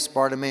Bartimaeus.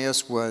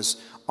 Bartimaeus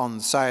was on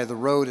the side of the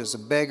road as a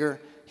beggar.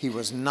 He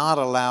was not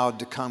allowed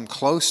to come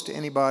close to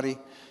anybody.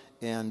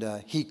 And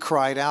he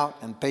cried out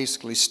and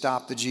basically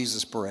stopped the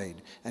Jesus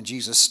parade. And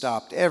Jesus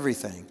stopped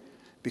everything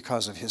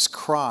because of his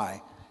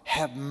cry,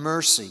 "Have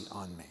mercy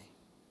on me."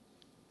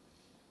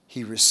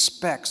 He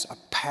respects a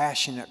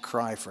passionate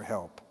cry for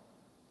help.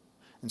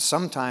 And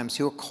sometimes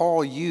he'll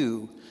call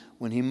you,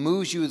 when he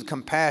moves you with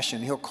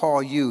compassion, he'll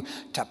call you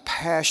to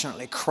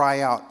passionately cry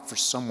out for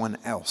someone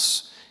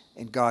else.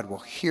 And God will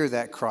hear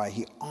that cry.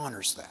 He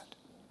honors that.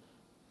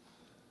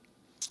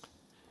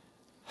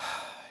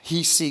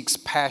 He seeks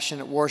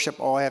passionate worship.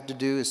 All I have to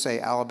do is say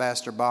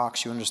alabaster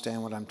box. You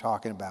understand what I'm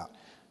talking about.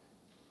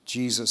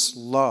 Jesus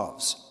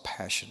loves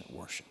passionate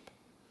worship.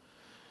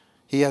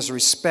 He has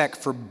respect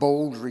for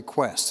bold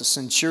requests. A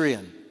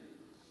centurion,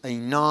 a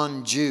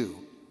non-Jew,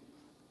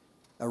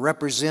 a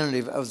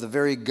representative of the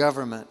very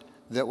government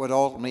that would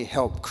ultimately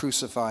help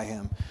crucify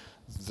him.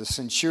 The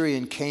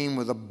centurion came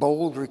with a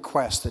bold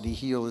request that he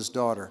heal his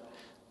daughter.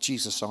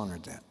 Jesus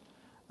honored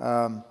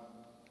that.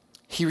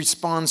 He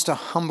responds to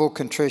humble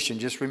contrition.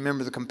 Just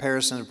remember the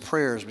comparison of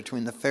prayers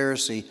between the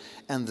Pharisee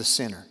and the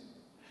sinner.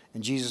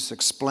 And Jesus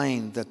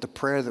explained that the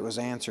prayer that was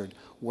answered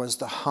was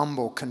the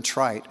humble,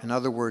 contrite, in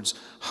other words,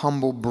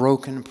 humble,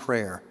 broken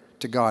prayer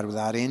to God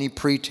without any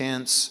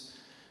pretense,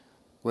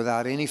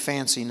 without any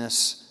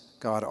fanciness.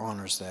 God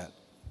honors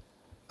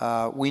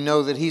that. We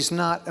know that he's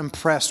not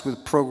impressed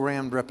with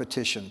programmed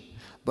repetition,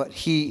 but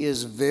he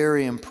is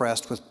very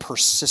impressed with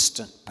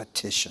persistent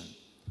petition.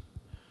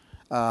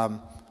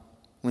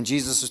 When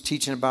Jesus was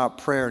teaching about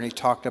prayer and he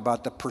talked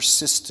about the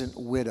persistent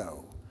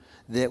widow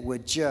that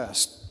would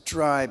just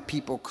drive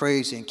people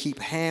crazy and keep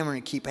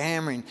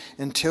hammering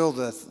until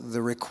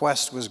the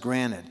request was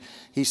granted.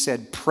 He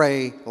said,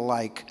 pray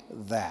like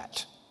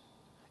that.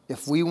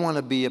 If we want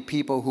to be a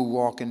people who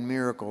walk in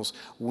miracles,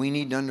 we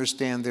need to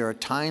understand there are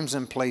times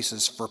and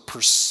places for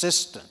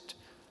persistent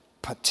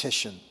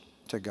petition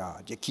to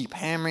God. You keep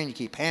hammering, you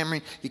keep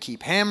hammering, you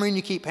keep hammering,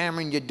 you keep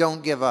hammering, you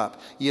don't give up.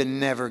 You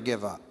never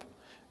give up.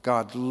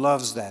 God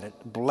loves that. It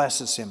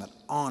blesses him. It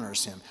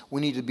honors him.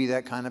 We need to be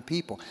that kind of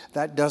people.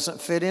 That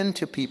doesn't fit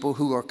into people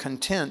who are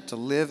content to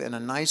live in a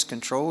nice,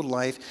 controlled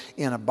life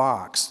in a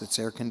box that's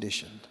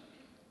air-conditioned.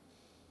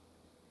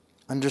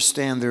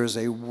 Understand there is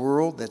a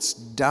world that's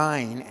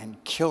dying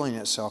and killing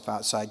itself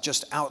outside,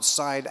 just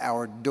outside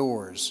our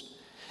doors.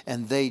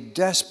 And they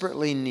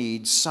desperately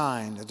need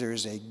sign that there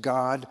is a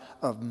God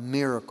of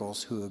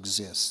miracles who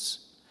exists.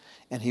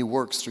 And he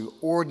works through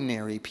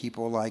ordinary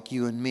people like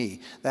you and me.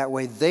 That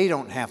way they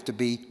don't have to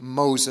be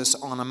Moses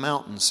on a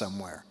mountain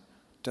somewhere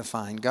to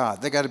find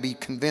God. They got to be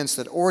convinced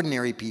that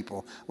ordinary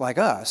people like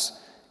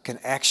us can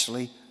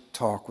actually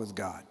talk with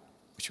God,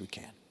 which we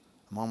can.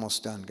 I'm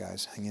almost done,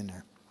 guys. Hang in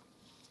there.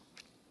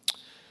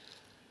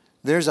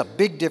 There's a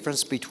big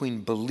difference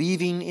between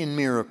believing in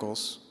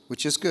miracles,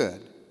 which is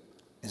good,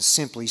 and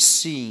simply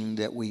seeing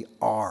that we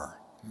are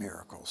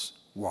miracles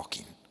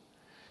walking.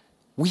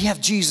 We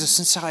have Jesus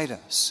inside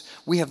us.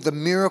 We have the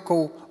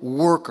miracle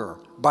worker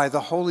by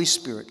the Holy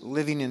Spirit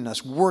living in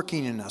us,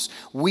 working in us.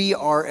 We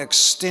are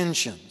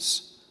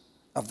extensions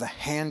of the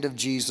hand of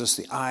Jesus,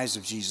 the eyes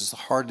of Jesus, the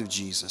heart of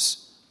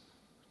Jesus.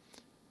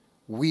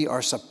 We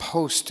are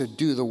supposed to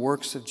do the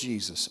works of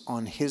Jesus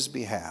on his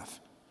behalf.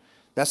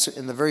 That's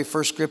in the very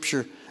first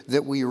scripture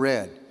that we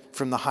read.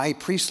 From the high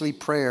priestly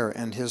prayer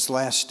and his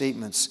last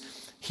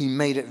statements, he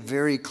made it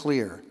very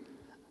clear.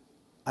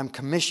 I'm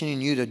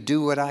commissioning you to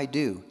do what I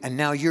do. And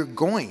now you're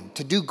going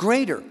to do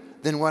greater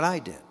than what I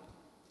did.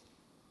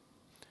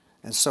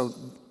 And so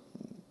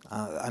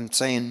I'm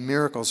saying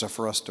miracles are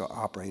for us to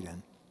operate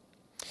in.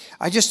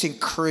 I just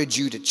encourage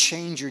you to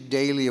change your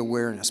daily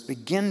awareness.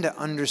 Begin to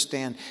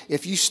understand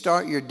if you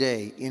start your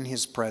day in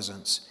his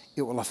presence,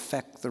 it will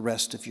affect the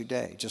rest of your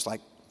day. Just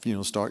like,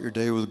 start your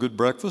day with a good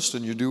breakfast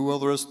and you do well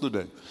the rest of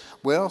the day.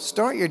 Well,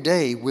 start your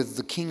day with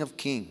the King of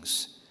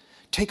Kings.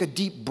 Take a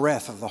deep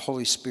breath of the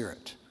Holy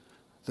Spirit.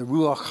 The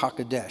Ruach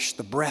HaKodesh,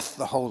 the breath,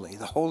 the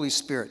Holy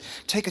Spirit.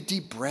 Take a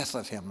deep breath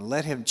of him.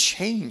 Let him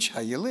change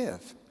how you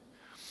live.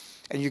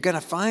 And you're going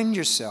to find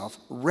yourself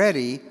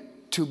ready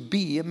to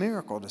be a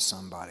miracle to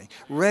somebody.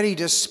 Ready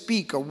to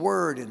speak a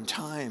word in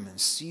time and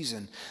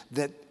season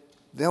that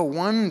they'll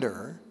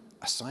wonder,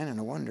 a sign and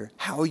a wonder,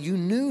 how you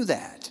knew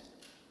that.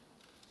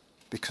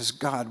 because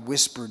God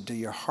whispered to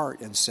your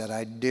heart and said,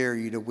 I dare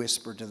you to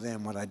whisper to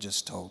them what I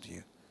just told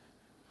you.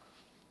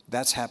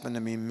 That's happened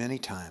to me many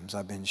times.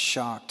 I've been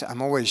shocked.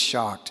 I'm always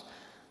shocked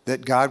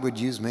that God would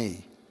use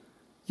me.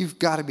 You've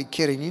got to be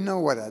kidding. You know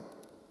what a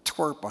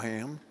twerp I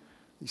am.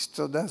 He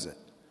still does it.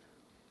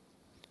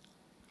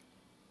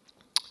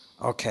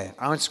 Okay,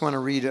 I just want to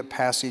read a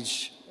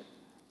passage.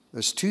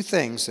 There's two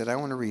things that I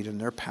want to read,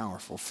 and they're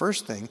powerful.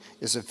 First thing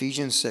is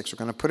Ephesians 6. We're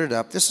going to put it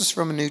up. This is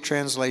from a new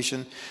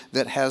translation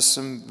that has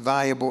some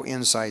valuable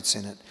insights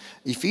in it.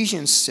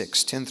 Ephesians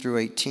 6, 10 through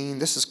 18.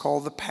 This is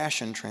called the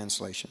Passion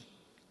Translation.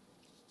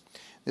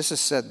 This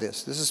has said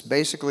this. This is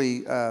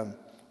basically, let's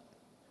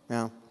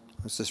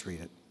just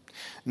read it.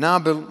 Now,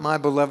 my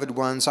beloved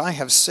ones, I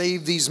have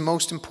saved these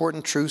most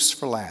important truths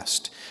for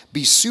last.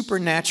 Be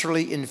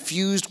supernaturally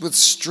infused with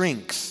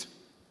strength.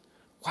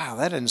 Wow,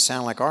 that doesn't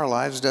sound like our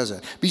lives, does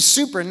it? Be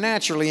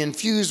supernaturally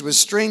infused with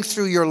strength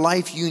through your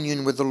life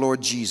union with the Lord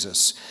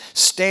Jesus.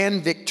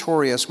 Stand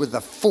victorious with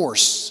the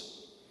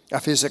force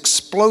of His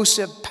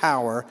explosive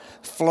power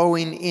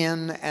flowing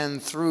in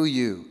and through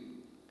you.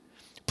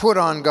 Put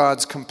on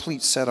God's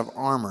complete set of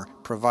armor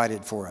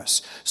provided for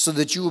us, so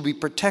that you will be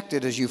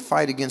protected as you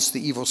fight against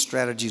the evil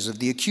strategies of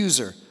the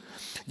accuser.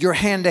 Your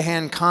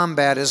hand-to-hand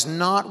combat is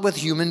not with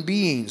human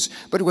beings,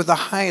 but with the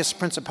highest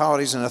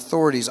principalities and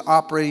authorities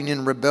operating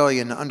in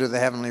rebellion under the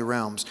heavenly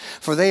realms.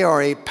 For they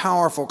are a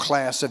powerful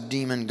class of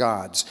demon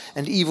gods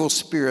and evil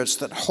spirits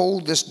that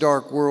hold this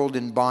dark world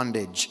in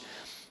bondage.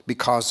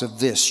 Because of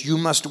this, you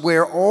must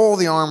wear all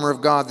the armor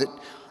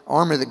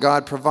that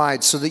God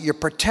provides, so that you're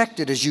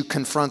protected as you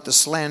confront the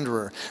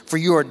slanderer. For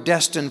you are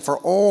destined for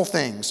all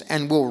things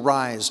and will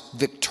rise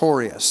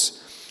victorious.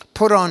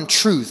 Put on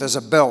truth as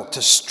a belt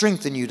to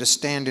strengthen you to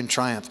stand in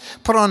triumph.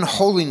 Put on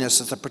holiness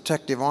as a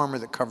protective armor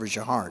that covers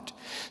your heart.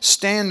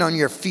 Stand on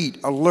your feet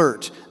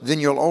alert,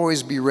 then you'll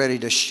always be ready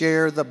to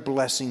share the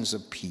blessings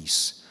of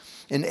peace.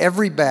 In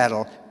every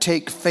battle,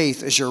 take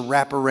faith as your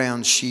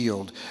wraparound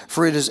shield,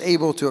 for it is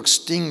able to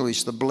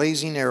extinguish the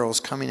blazing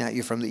arrows coming at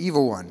you from the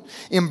evil one.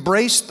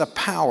 Embrace the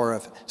power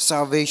of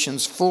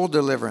salvation's full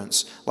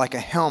deliverance like a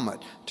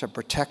helmet to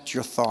protect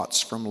your thoughts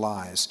from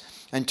lies.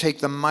 And take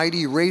the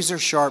mighty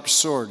razor-sharp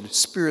sword,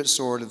 spirit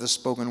sword of the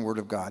spoken word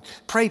of God.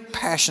 Pray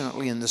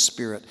passionately in the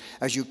Spirit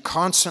as you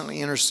constantly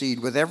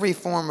intercede with every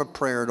form of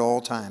prayer at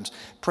all times.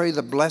 Pray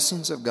the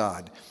blessings of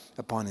God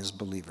upon His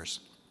believers.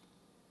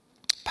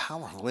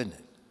 Powerful, isn't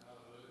it?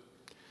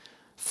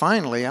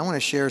 Finally, I want to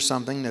share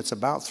something that's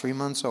about 3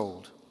 months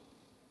old.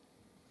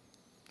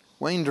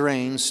 Wayne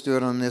Drain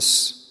stood on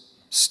this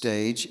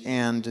stage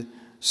and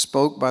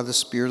spoke by the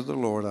Spirit of the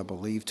Lord, I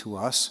believe, to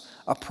us,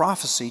 a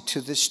prophecy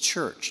to this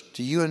church,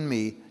 to you and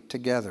me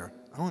together.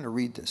 I want to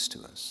read this to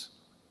us.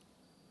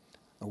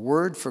 A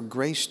word for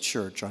Grace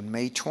Church on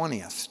May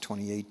 20th,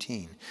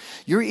 2018.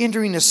 You're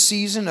entering a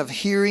season of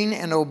hearing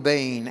and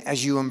obeying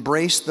as you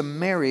embrace the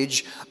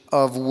marriage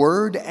of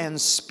word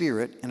and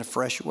spirit in a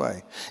fresh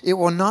way. It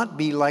will not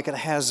be like it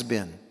has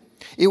been.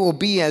 It will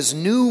be as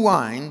new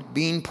wine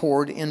being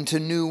poured into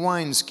new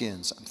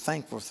wineskins. I'm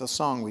thankful for the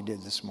song we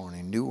did this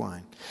morning, New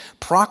Wine.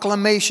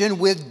 Proclamation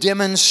with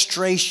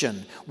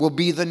demonstration will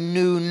be the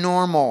new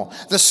normal.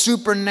 The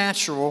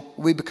supernatural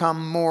will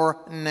become more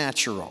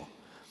natural.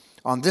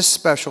 On this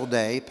special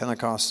day,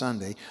 Pentecost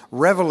Sunday,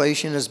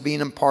 revelation is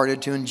being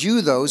imparted to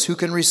endue those who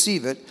can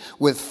receive it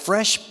with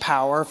fresh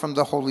power from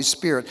the Holy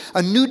Spirit.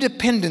 A new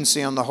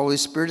dependency on the Holy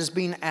Spirit is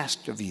being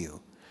asked of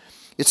you.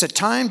 It's a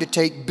time to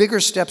take bigger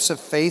steps of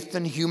faith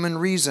than human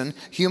reason,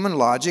 human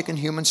logic, and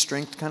human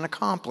strength can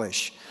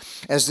accomplish.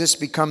 As this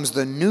becomes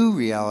the new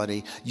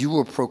reality, you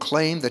will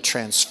proclaim the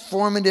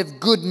transformative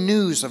good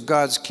news of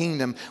God's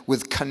kingdom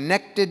with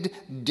connected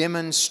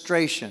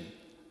demonstration,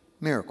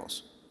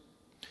 miracles.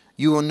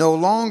 You will no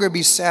longer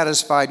be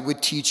satisfied with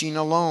teaching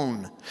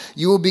alone.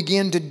 You will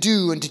begin to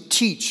do and to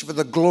teach for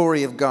the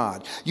glory of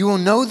God. You will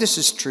know this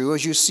is true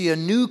as you see a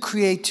new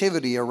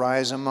creativity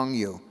arise among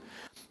you.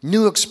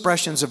 New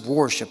expressions of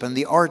worship and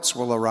the arts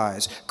will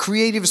arise.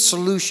 Creative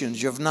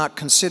solutions you have not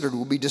considered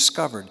will be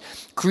discovered.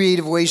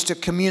 Creative ways to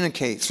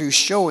communicate through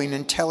showing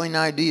and telling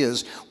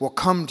ideas will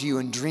come to you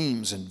in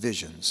dreams and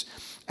visions.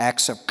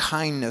 Acts of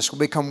kindness will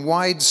become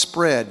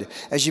widespread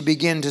as you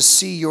begin to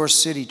see your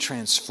city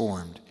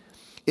transformed.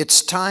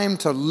 It's time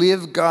to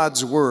live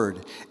God's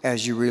word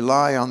as you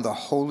rely on the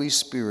Holy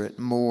Spirit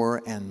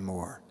more and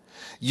more.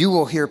 You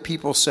will hear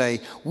people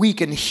say, "We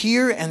can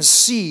hear and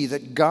see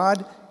that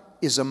God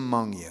is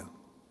among you."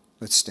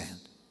 Let's stand.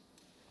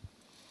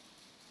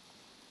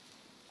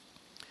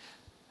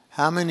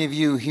 How many of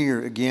you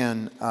here,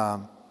 again,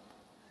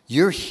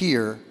 you're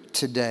here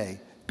today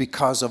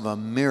because of a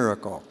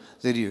miracle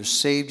that either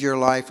saved your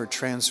life or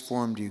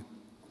transformed you?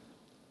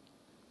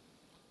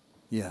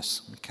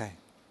 Yes, okay.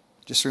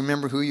 Just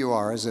remember who you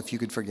are as if you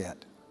could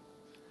forget.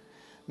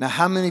 Now,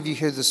 how many of you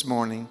here this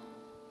morning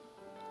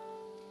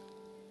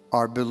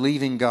are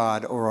believing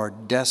God or are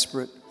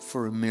desperate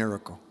for a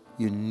miracle?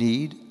 You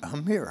need a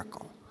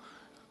miracle.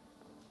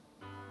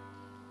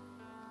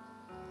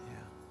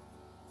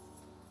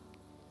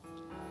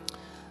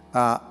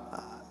 Yeah.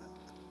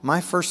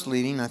 My first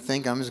leading, I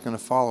think I'm just going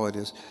to follow it,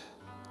 is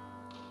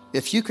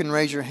if you can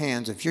raise your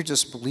hands, if you're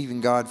just believing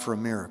God for a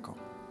miracle,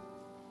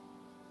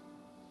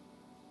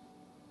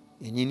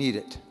 and you need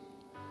it,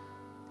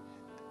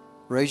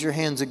 raise your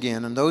hands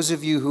again. And those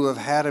of you who have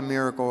had a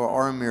miracle or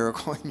are a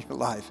miracle in your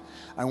life,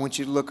 I want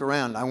you to look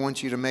around. I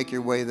want you to make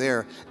your way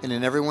there. And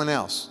then everyone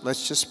else,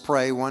 let's just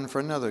pray one for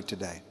another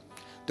today.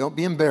 Don't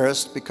be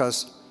embarrassed,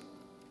 because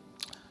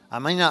I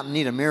may not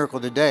need a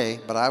miracle today,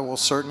 but I will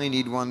certainly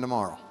need one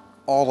tomorrow.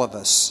 All of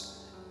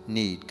us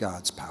need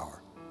God's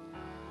power.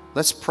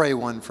 Let's pray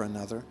one for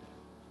another.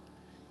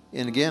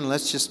 And again,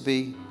 let's just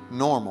be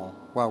normal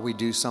while we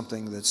do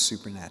something that's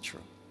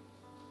supernatural.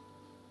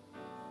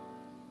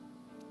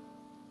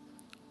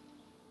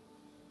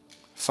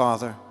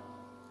 Father,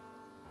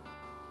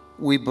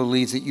 we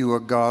believe that you are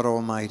God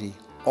Almighty.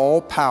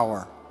 All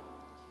power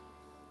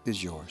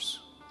is yours.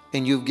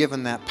 And you've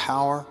given that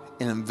power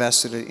and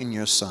invested it in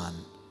your Son.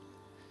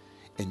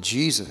 And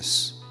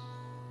Jesus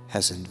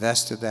has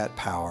invested that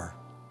power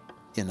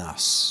in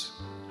us.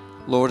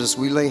 Lord, as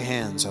we lay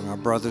hands on our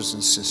brothers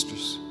and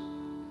sisters,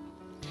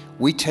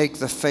 we take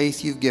the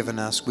faith you've given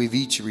us. We've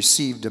each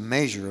received a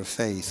measure of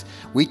faith.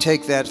 We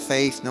take that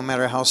faith, no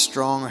matter how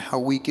strong or how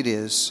weak it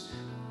is,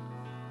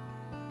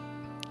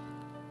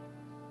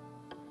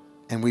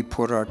 and we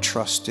put our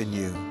trust in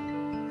you.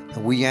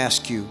 And we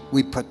ask you,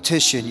 we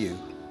petition you,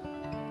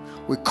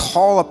 we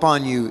call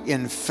upon you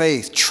in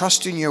faith,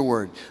 trusting your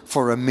word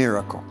for a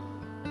miracle.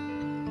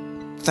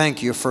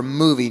 Thank you for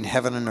moving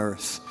heaven and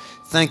earth.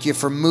 Thank you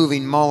for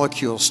moving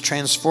molecules,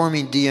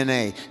 transforming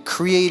DNA,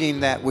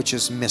 creating that which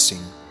is missing.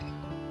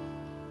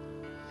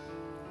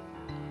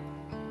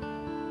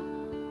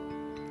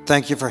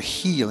 Thank you for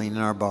healing in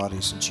our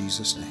bodies in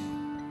Jesus'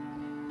 name.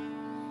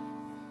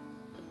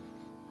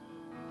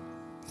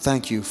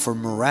 Thank you for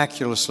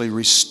miraculously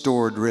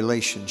restored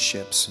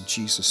relationships in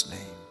Jesus' name.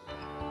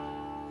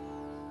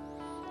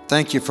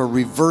 Thank you for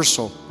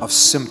reversal of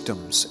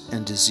symptoms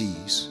and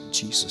disease in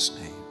Jesus'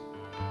 name.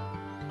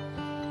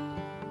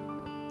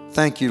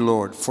 Thank you,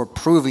 Lord, for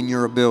proving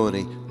your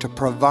ability to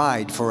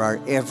provide for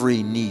our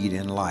every need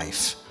in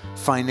life.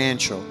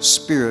 Financial,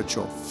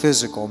 spiritual,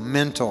 physical,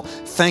 mental.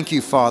 Thank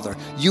you, Father.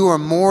 You are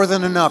more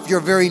than enough.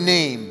 Your very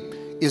name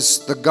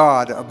is the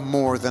God of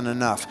more than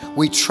enough.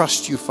 We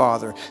trust you,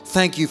 Father.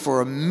 Thank you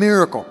for a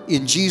miracle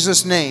in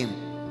Jesus' name.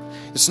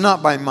 It's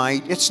not by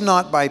might, it's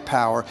not by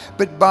power,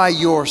 but by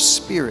your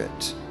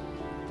Spirit.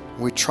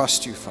 We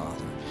trust you,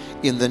 Father,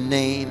 in the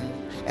name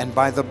and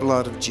by the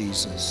blood of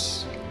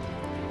Jesus.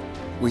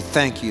 We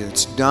thank you.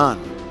 It's done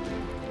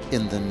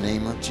in the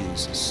name of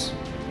Jesus.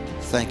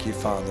 Thank you,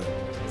 Father,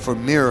 for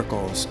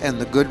miracles and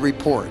the good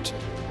report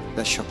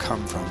that shall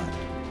come from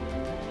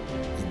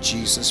it. In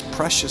Jesus'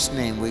 precious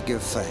name we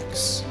give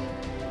thanks.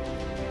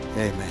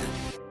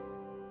 Amen.